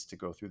ways to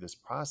go through this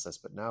process,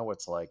 but now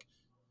it's like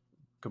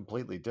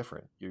completely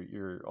different.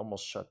 You're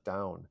almost shut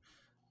down.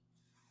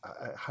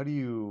 How do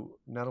you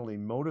not only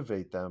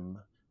motivate them,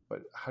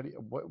 but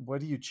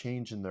what do you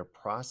change in their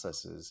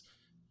processes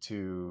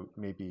to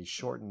maybe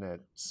shorten that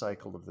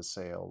cycle of the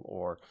sale,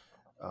 or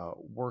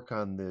work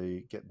on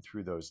getting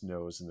through those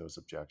no's and those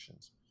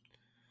objections?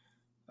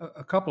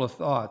 A couple of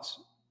thoughts.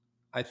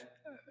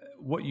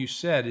 What you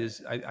said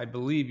is, I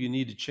believe you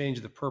need to change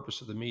the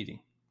purpose of the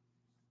meeting.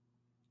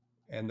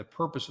 And the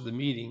purpose of the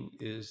meeting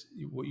is,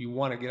 what you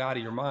want to get out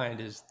of your mind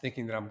is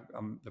thinking that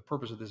the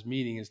purpose of this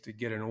meeting is to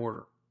get an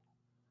order.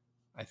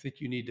 I think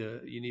you need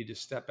to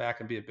step back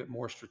and be a bit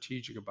more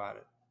strategic about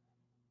it.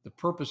 The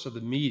purpose of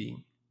the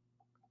meeting,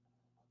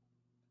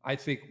 I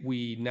think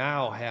we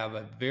now have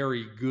a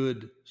very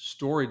good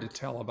story to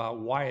tell about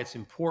why it's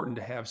important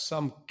to have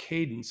some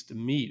cadence to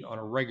meet on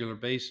a regular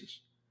basis.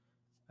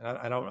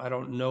 And I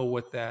don't know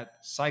what that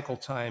cycle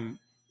time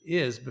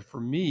is, but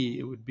for me,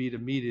 it would be to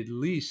meet at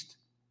least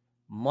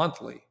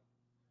monthly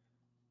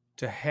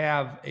to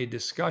have a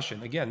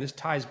discussion. Again, this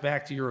ties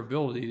back to your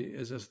ability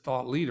as a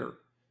thought leader.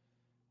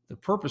 The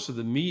purpose of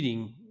the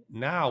meeting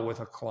now with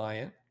a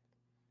client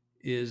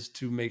is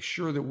to make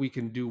sure that we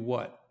can do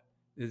what?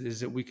 Is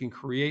that we can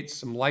create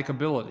some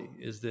likability,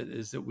 is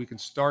that we can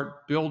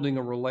start building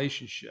a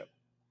relationship.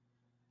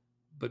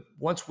 But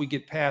once we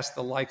get past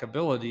the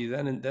likability,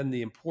 then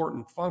the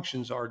important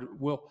functions are,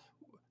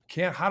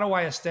 how do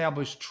I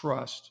establish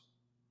trust?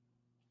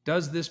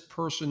 Does this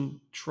person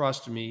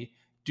trust me?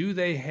 Do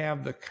they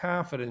have the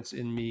confidence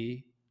in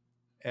me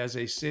as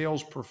a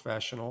sales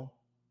professional?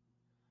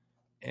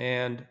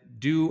 And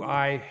do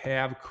I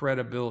have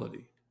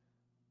credibility?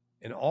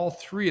 And all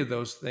three of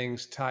those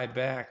things tie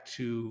back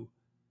to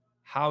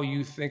how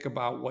you think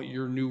about what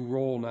your new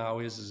role now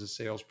is as a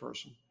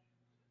salesperson.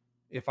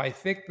 If I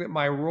think that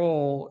my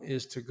role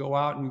is to go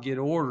out and get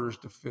orders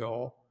to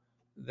fill,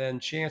 then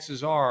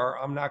chances are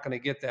I'm not going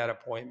to get that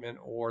appointment,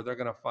 or they're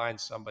going to find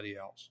somebody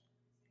else.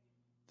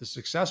 The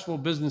successful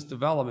business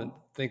development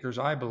thinkers,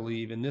 I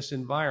believe, in this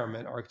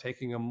environment are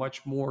taking a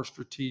much more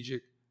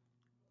strategic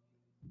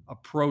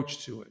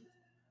approach to it.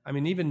 I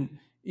mean,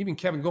 even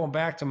Kevin, going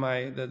back to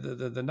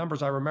the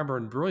numbers I remember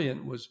in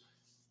Brilliant, was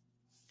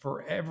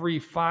for every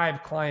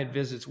 5 client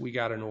visits, we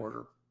got an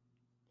order.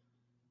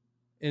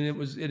 And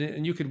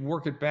and you could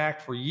work it back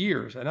for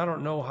years. And I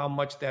don't know how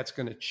much that's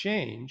going to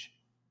change.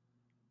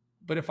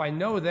 But if I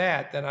know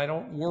that, then I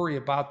don't worry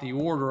about the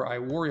order. I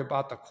worry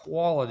about the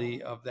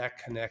quality of that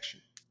connection.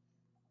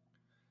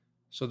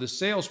 So the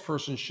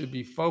salesperson should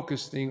be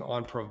focusing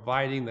on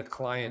providing the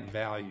client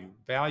value.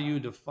 Value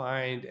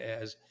defined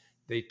as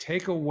they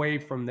take away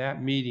from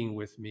that meeting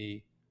with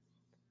me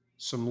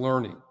some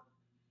learning,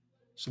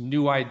 some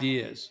new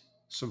ideas,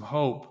 some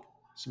hope,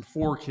 some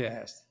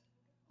forecast,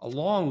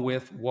 along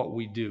with what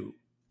we do.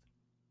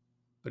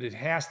 But it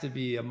has to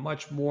be a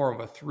much more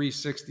of a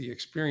 360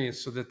 experience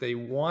so that they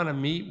want to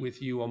meet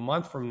with you a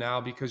month from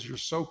now, because you're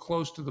so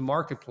close to the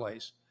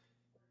marketplace.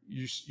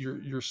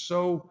 You're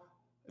so,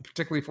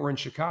 particularly if we're in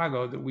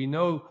Chicago, that we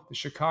know the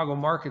Chicago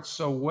market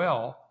so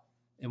well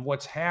and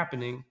what's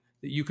happening,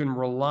 that you can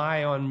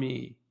rely on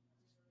me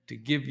to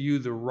give you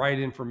the right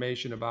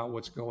information about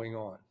what's going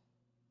on.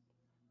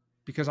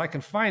 Because I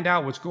can find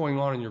out what's going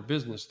on in your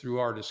business through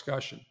our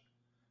discussion.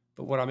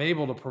 But what I'm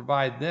able to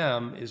provide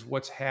them is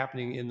what's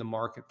happening in the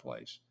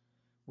marketplace,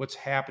 what's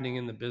happening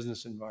in the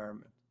business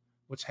environment,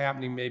 what's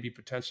happening maybe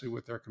potentially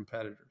with their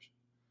competitors.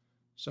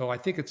 So I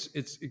think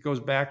it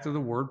goes back to the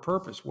word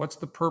purpose. What's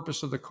the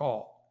purpose of the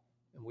call?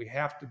 And we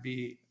have to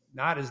be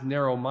not as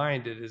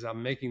narrow-minded as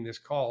I'm making this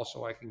call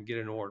so I can get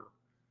an order.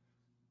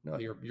 No,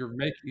 you're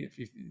making, if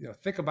you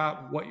think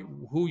about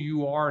who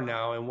you are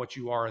now and what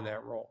you are in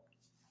that role.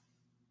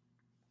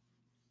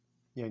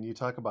 Yeah, and you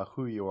talk about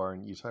who you are,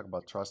 and you talk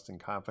about trust and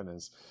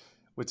confidence.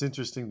 What's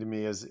interesting to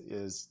me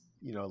is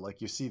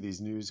like you see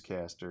these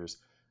newscasters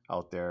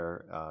out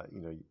there.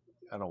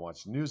 I don't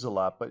watch the news a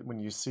lot, but when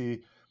you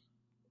see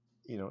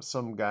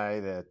some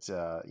guy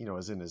that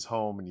is in his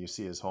home, and you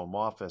see his home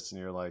office, and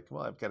you're like,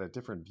 well, I've got a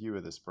different view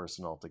of this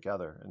person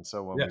altogether. And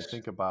so when we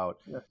think about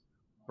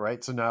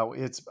right, so now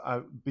it's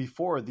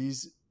before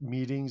these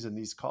meetings and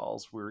these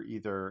calls, we're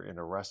either in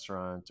a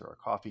restaurant or a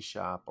coffee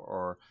shop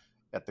or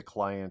at the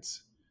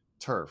client's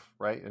turf,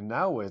 right? And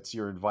now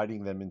you're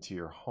inviting them into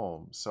your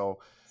home. So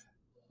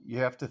you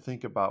have to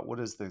think about, what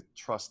does the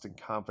trust and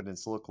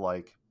confidence look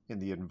like in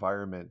the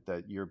environment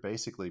that you're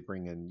basically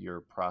bringing your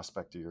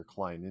prospect or your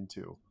client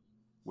into,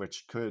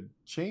 which could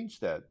change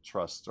that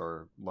trust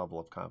or level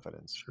of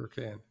confidence. Sure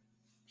can.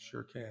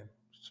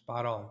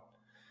 Spot on.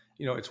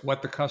 It's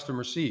what the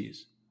customer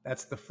sees.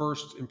 That's the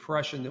first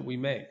impression that we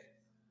make.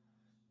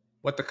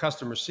 What the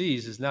customer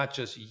sees is not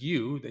just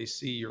you. They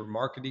see your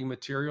marketing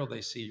material.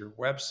 They see your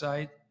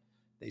website.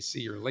 They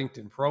see your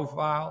LinkedIn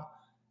profile.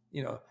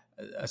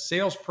 A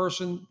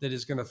salesperson that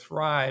is going to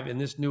thrive in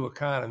this new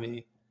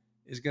economy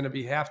is going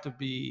to have to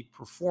be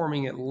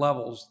performing at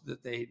levels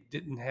that they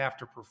didn't have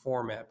to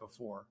perform at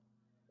before.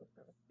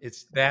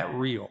 It's that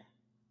real.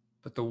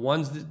 But the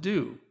ones that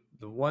do,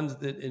 the ones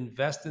that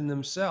invest in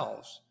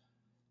themselves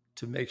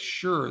to make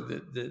sure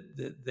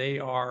that they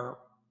are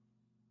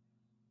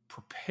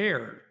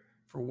prepared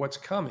for what's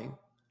coming,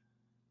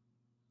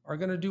 are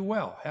going to do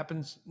well.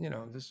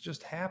 This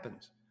just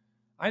happens.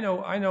 I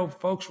know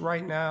folks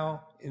right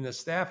now in the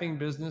staffing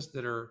business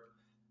that are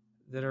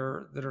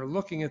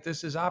looking at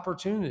this as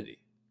opportunity.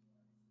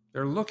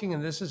 They're looking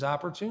at this as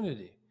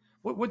opportunity.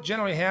 What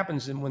generally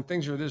happens when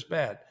things are this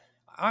bad?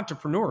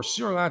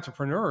 Serial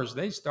entrepreneurs,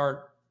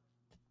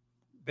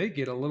 they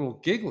get a little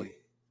giggly,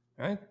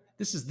 right?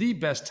 This is the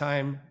best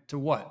time to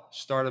what?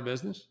 Start a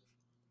business.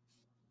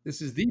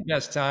 This is the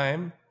best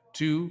time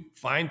to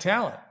find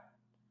talent.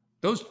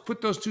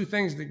 Put those two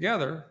things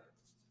together.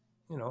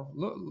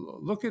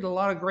 Look at a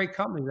lot of great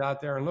companies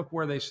out there and look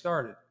where they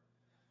started.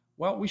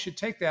 Well, we should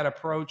take that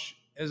approach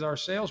as our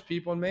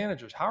salespeople and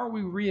managers. How are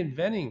we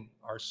reinventing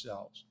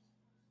ourselves?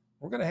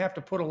 We're going to have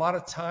to put a lot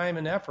of time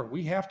and effort.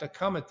 We have to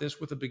come at this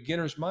with a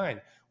beginner's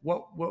mind.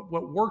 What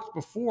worked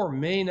before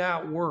may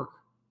not work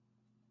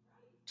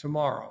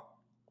tomorrow,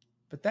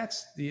 but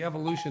that's the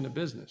evolution of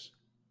business.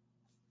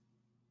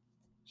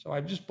 So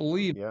I just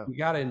believe we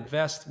got to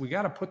invest. We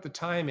got to put the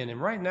time in. And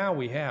right now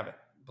we have it.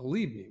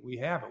 Believe me, we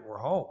have it. We're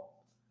home.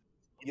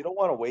 You don't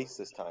want to waste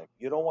this time.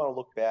 You don't want to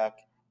look back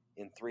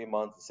in 3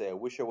 months and say, I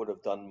wish I would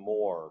have done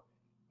more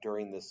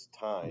during this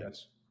time.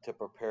 Yes. to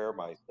prepare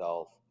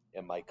myself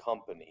and my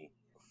company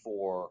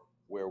for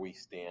where we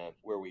stand,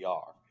 where we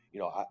are.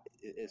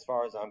 As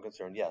far as I'm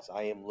concerned, yes,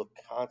 I am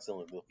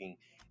constantly looking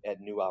at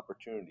new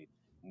opportunities,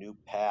 new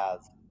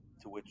paths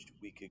to which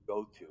we could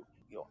go to.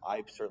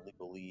 I certainly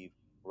believe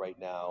right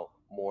now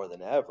more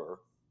than ever,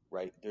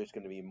 right, there's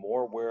going to be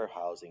more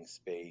warehousing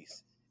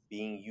space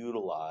being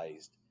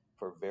utilized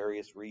for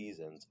various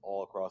reasons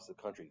all across the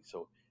country.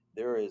 So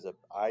there is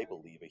I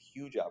believe, a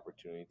huge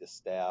opportunity to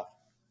staff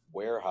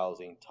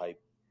warehousing type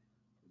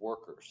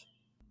workers.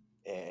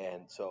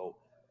 And so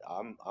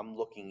I'm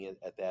looking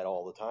at that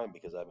all the time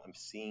because I'm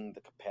seeing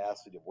the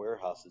capacity of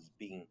warehouses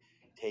being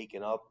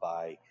taken up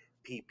by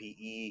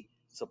PPE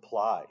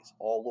supplies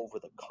all over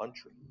the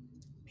country.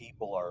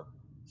 People are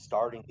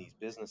starting these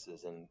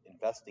businesses and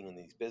investing in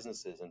these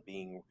businesses and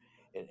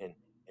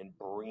and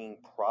bringing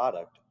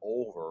product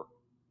over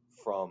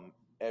from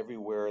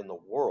everywhere in the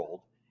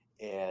world.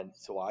 And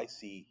so I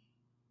see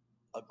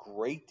a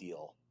great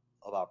deal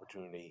of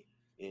opportunity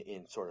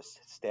in sort of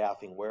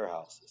staffing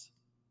warehouses.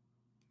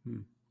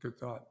 Good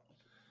thought.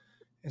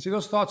 And see,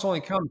 those thoughts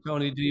only come,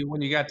 Tony, to you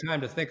when you got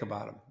time to think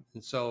about them.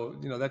 And so,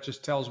 that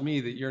just tells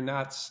me that you're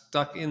not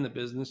stuck in the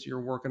business,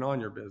 you're working on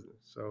your business.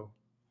 So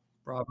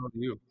bravo to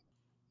you.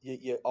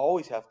 You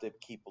always have to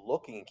keep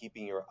looking and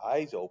keeping your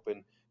eyes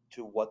open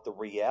to what the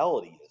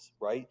reality is,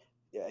 right?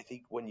 Yeah, I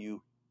think when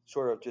you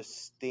sort of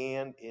just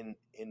stand in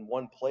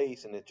one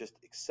place and just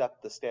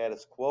accept the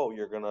status quo,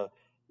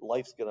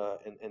 life's gonna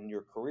and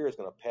your career is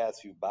gonna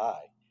pass you by.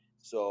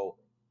 So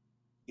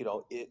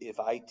if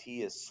IT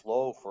is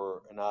slow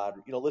for an odd,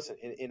 listen,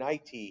 in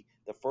IT,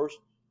 the first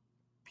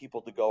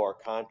people to go are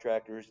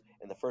contractors,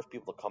 and the first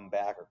people to come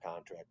back are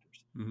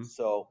contractors. Mm-hmm.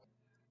 So,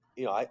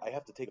 I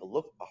have to take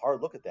a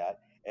hard look at that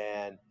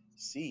and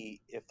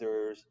see if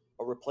there's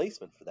a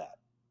replacement for that.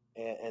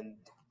 And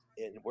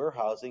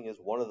warehousing is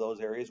one of those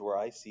areas where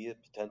I see a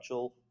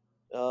potential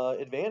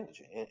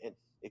advantage, and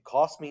it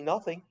costs me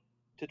nothing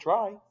to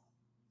try.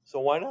 So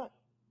why not?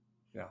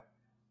 Yeah.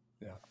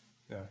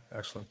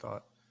 Excellent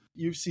thought.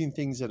 You've seen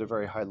things at a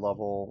very high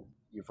level.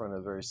 You've run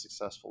a very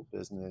successful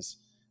business.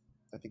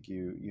 I think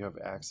you have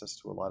access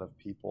to a lot of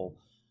people.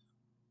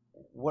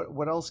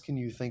 What else can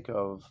you think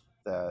of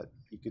that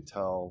you could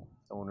tell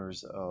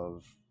owners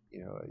of,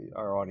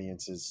 our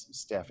audience is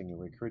staffing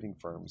and recruiting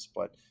firms,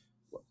 but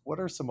what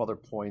are some other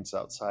points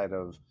outside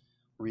of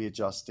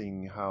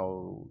readjusting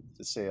how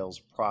the sales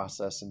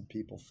process and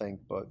people think,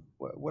 but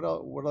what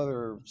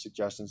other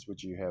suggestions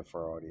would you have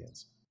for our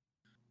audience?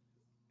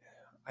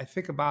 I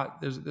think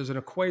about there's an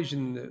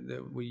equation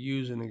that we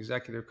use in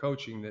executive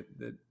coaching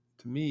that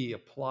to me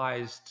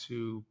applies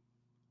to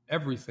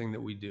everything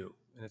that we do.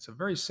 And it's a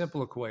very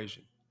simple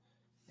equation.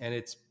 And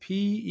it's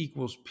P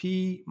equals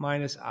P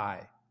minus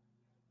I.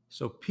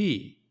 So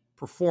P,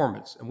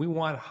 performance, and we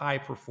want high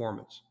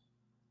performance,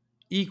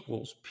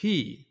 equals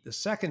P. The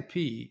second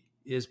P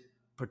is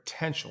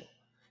potential.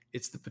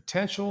 It's the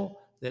potential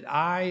that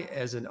I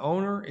as an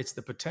owner, it's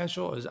the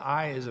potential as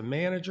I as a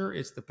manager,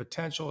 it's the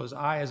potential as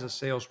I as a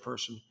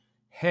salesperson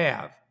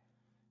have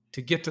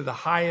to get to the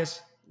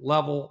highest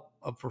level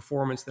of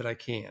performance that I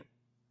can.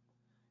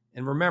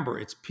 And remember,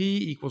 it's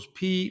P equals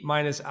P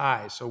minus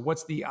I. So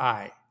what's the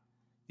I?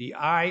 The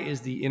I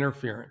is the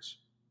interference.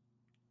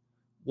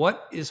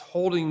 What is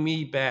holding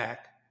me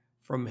back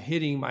from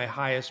hitting my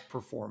highest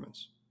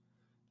performance?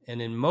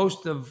 And in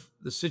most of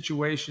the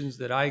situations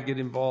that I get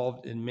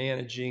involved in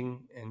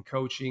managing and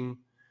coaching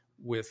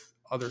with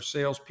other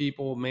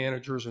salespeople,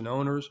 managers, and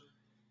owners,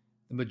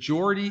 the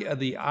majority of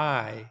the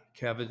I,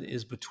 Kevin,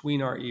 is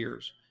between our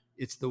ears.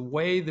 It's the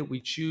way that we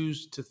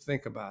choose to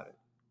think about it.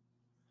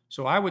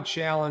 So I would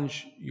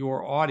challenge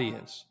your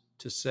audience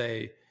to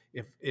say,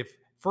 if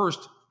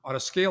first, on a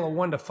scale of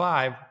 1 to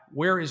 5,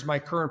 where is my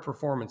current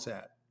performance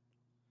at?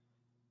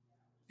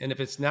 And if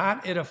it's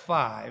not at a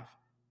 5,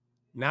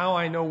 now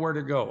I know where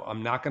to go.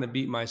 I'm not going to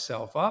beat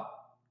myself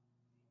up.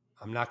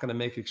 I'm not going to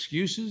make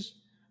excuses.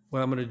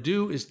 What I'm going to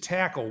do is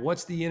tackle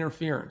what's the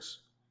interference.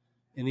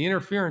 And the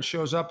interference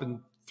shows up in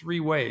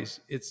 3 ways.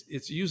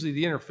 It's usually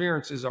the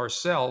interference is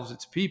ourselves,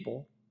 it's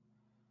people,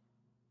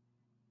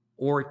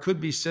 or it could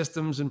be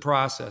systems and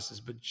processes,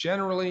 but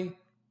generally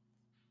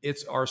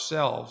it's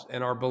ourselves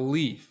and our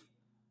belief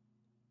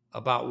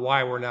about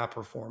why we're not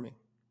performing.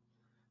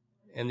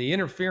 And the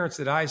interference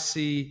that I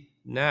see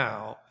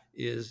now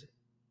is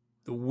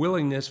the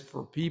willingness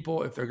for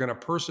people, if they're going to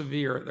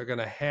persevere, they're going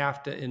to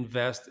have to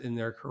invest in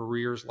their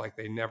careers like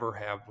they never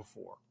have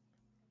before.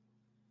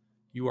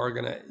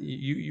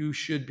 You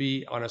should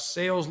be on a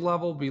sales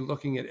level, be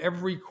looking at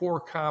every core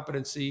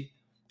competency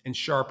and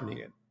sharpening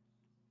it.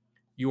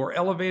 Your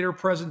elevator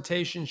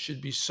presentation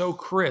should be so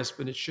crisp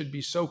and it should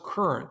be so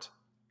current.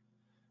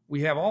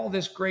 We have all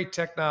this great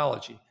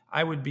technology.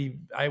 I would be,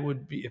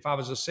 if I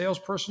was a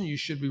salesperson, you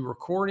should be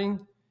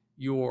recording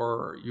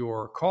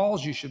your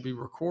calls. You should be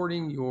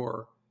recording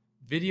your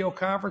video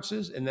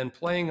conferences and then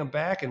playing them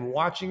back and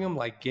watching them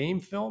like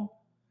game film.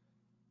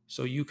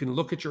 So you can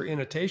look at your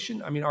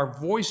annotation. I mean, our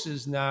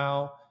voices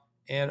now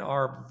and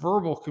our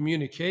verbal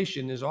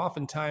communication is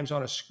oftentimes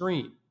on a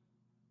screen.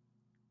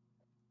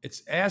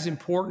 It's as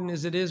important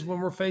as it is when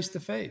we're face to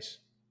face.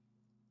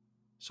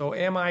 So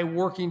am I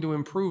working to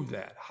improve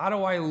that? How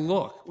do I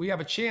look? We have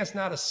a chance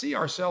now to see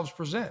ourselves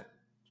present.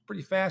 It's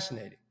pretty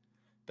fascinating.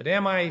 But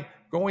am I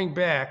going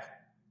back?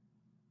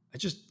 I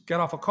just got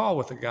off a call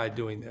with a guy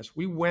doing this.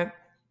 We went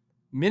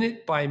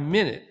minute by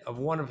minute of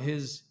one of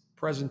his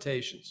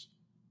presentations.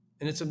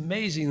 And it's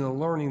amazing the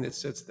learning that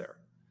sits there.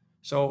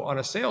 So on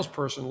a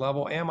salesperson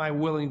level, am I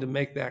willing to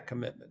make that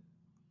commitment?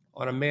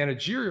 On a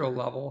managerial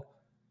level,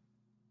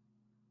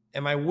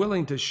 am I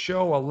willing to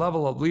show a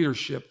level of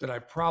leadership that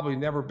I've probably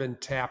never been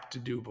tapped to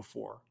do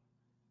before?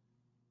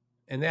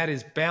 And that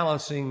is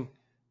balancing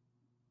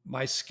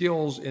my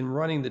skills in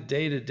running the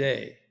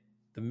day-to-day,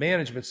 the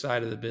management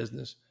side of the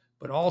business,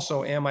 but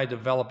also am I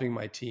developing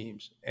my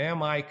teams?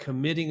 Am I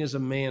committing as a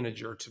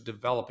manager to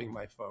developing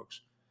my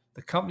folks?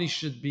 The company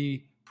should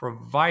be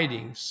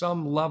providing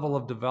some level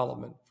of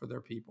development for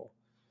their people.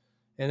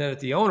 And then at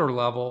the owner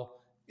level,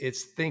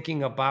 it's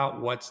thinking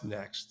about what's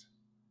next.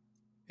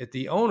 At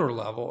the owner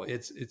level,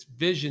 it's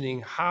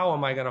visioning, how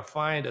am I going to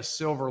find a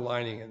silver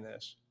lining in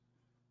this?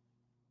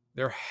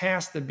 There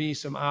has to be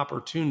some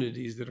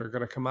opportunities that are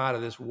going to come out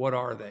of this. What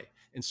are they?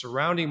 And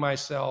surrounding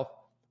myself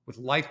with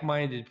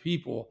like-minded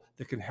people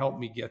that can help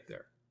me get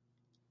there.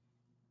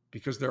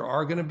 Because there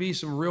are going to be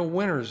some real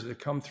winners that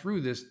come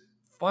through this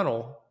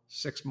funnel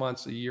 6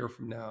 months, a year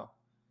from now.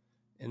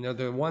 And they're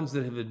the ones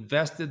that have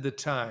invested the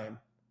time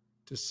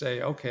to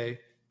say, okay,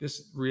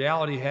 this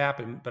reality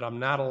happened, but I'm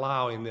not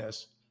allowing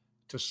this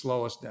to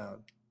slow us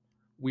down.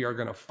 We are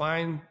going to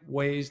find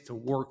ways to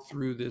work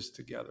through this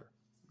together.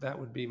 That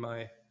would be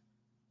my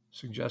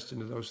suggestion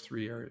to those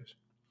 3 areas.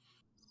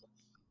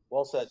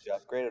 Well said,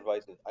 Jeff. Great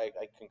advice. I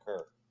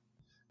concur.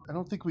 I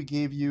don't think we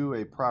gave you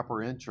a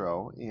proper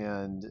intro,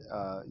 and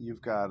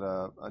you've got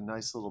a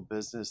nice little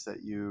business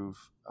that you've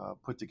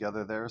put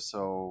together there.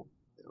 So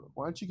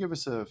why don't you give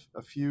us a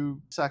few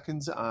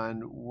seconds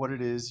on what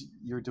it is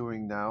you're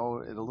doing now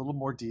in a little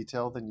more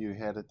detail than you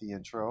had at the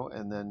intro,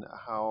 and then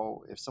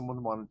how, if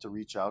someone wanted to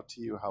reach out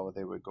to you, how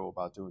they would go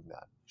about doing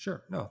that.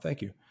 Sure. No,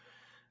 thank you.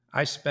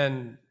 I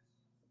spend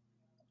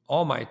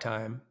all my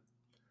time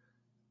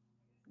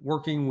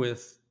working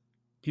with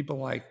people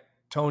like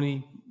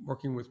Tony,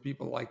 working with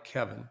people like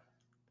Kevin,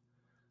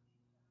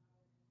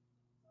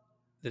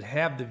 that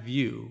have the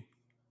view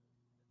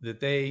that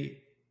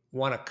they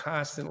want to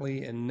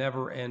constantly and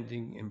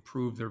never-ending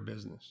improve their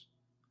business.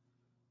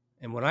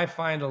 And when I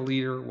find a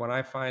leader, when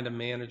I find a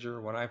manager,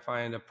 when I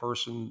find a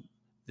person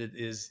that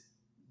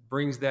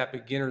brings that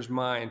beginner's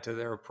mind to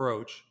their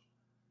approach,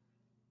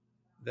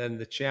 then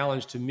the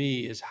challenge to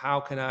me is,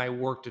 how can I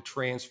work to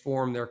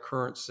transform their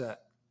current set?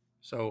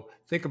 So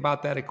think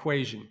about that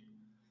equation.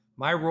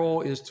 My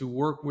role is to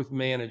work with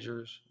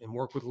managers and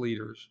work with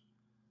leaders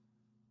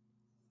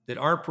that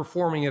aren't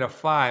performing at a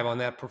 5 on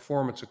that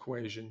performance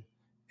equation,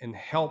 and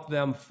help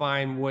them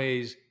find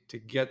ways to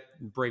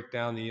break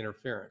down the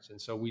interference. And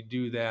so we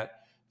do that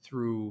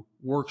through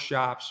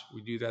workshops.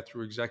 We do that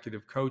through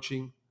executive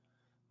coaching.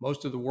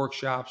 Most of the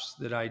workshops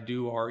that I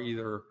do are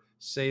either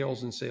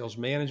sales and sales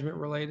management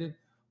related,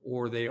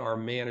 or they are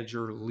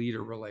manager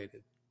leader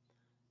related.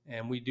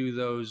 And we do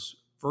those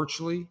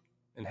virtually,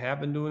 and have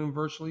been doing them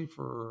virtually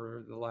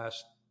for the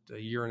last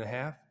year and a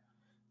half.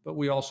 But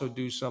we also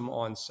do some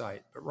on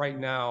site. But right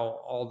now,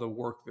 all the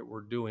work that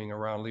we're doing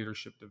around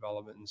leadership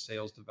development and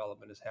sales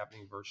development is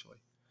happening virtually.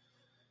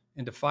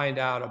 And to find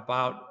out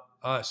about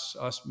us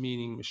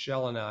meaning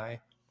Michelle and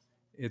I,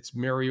 it's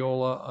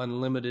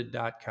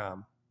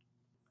MariolaUnlimited.com.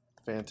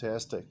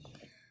 Fantastic.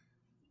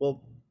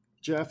 Well,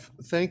 Jeff,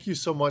 thank you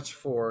so much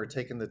for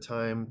taking the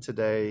time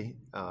today.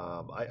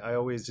 I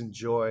always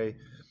enjoy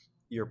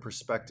your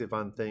perspective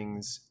on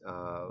things.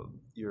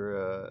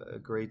 You're a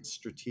great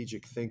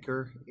strategic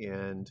thinker,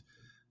 and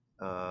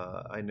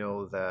I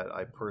know that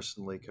I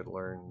personally could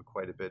learn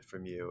quite a bit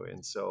from you.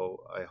 And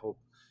so I hope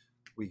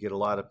we get a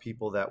lot of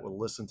people that will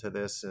listen to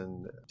this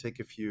and take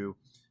a few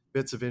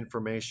bits of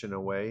information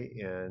away.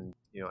 And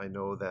I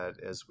know that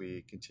as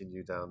we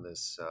continue down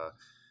this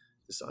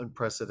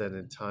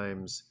unprecedented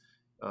times,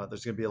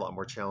 there's going to be a lot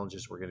more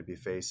challenges we're going to be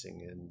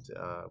facing, and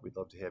we'd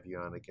love to have you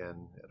on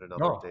again at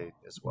another date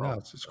as well. No,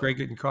 it's great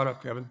getting caught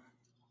up, Kevin.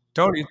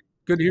 Tony,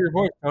 good to hear your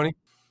voice, Tony.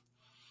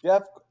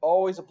 Jeff,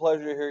 always a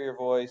pleasure to hear your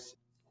voice.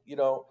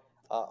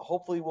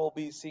 Hopefully we'll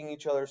be seeing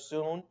each other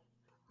soon.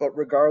 But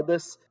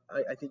regardless,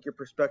 I think your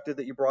perspective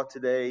that you brought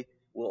today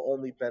will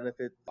only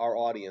benefit our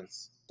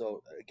audience.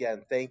 So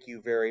again, thank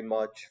you very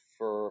much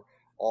for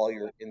all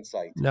your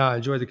insight. No, I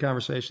enjoyed the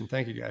conversation.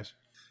 Thank you, guys.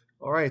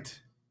 All right.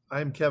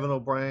 I'm Kevin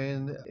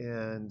O'Brien,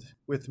 and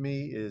with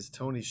me is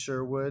Tony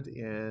Sherwood,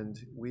 and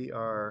we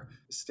are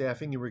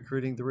staffing and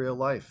recruiting the real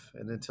life.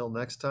 And until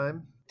next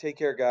time, take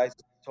care, guys.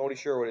 Tony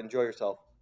Sherwood, enjoy yourself.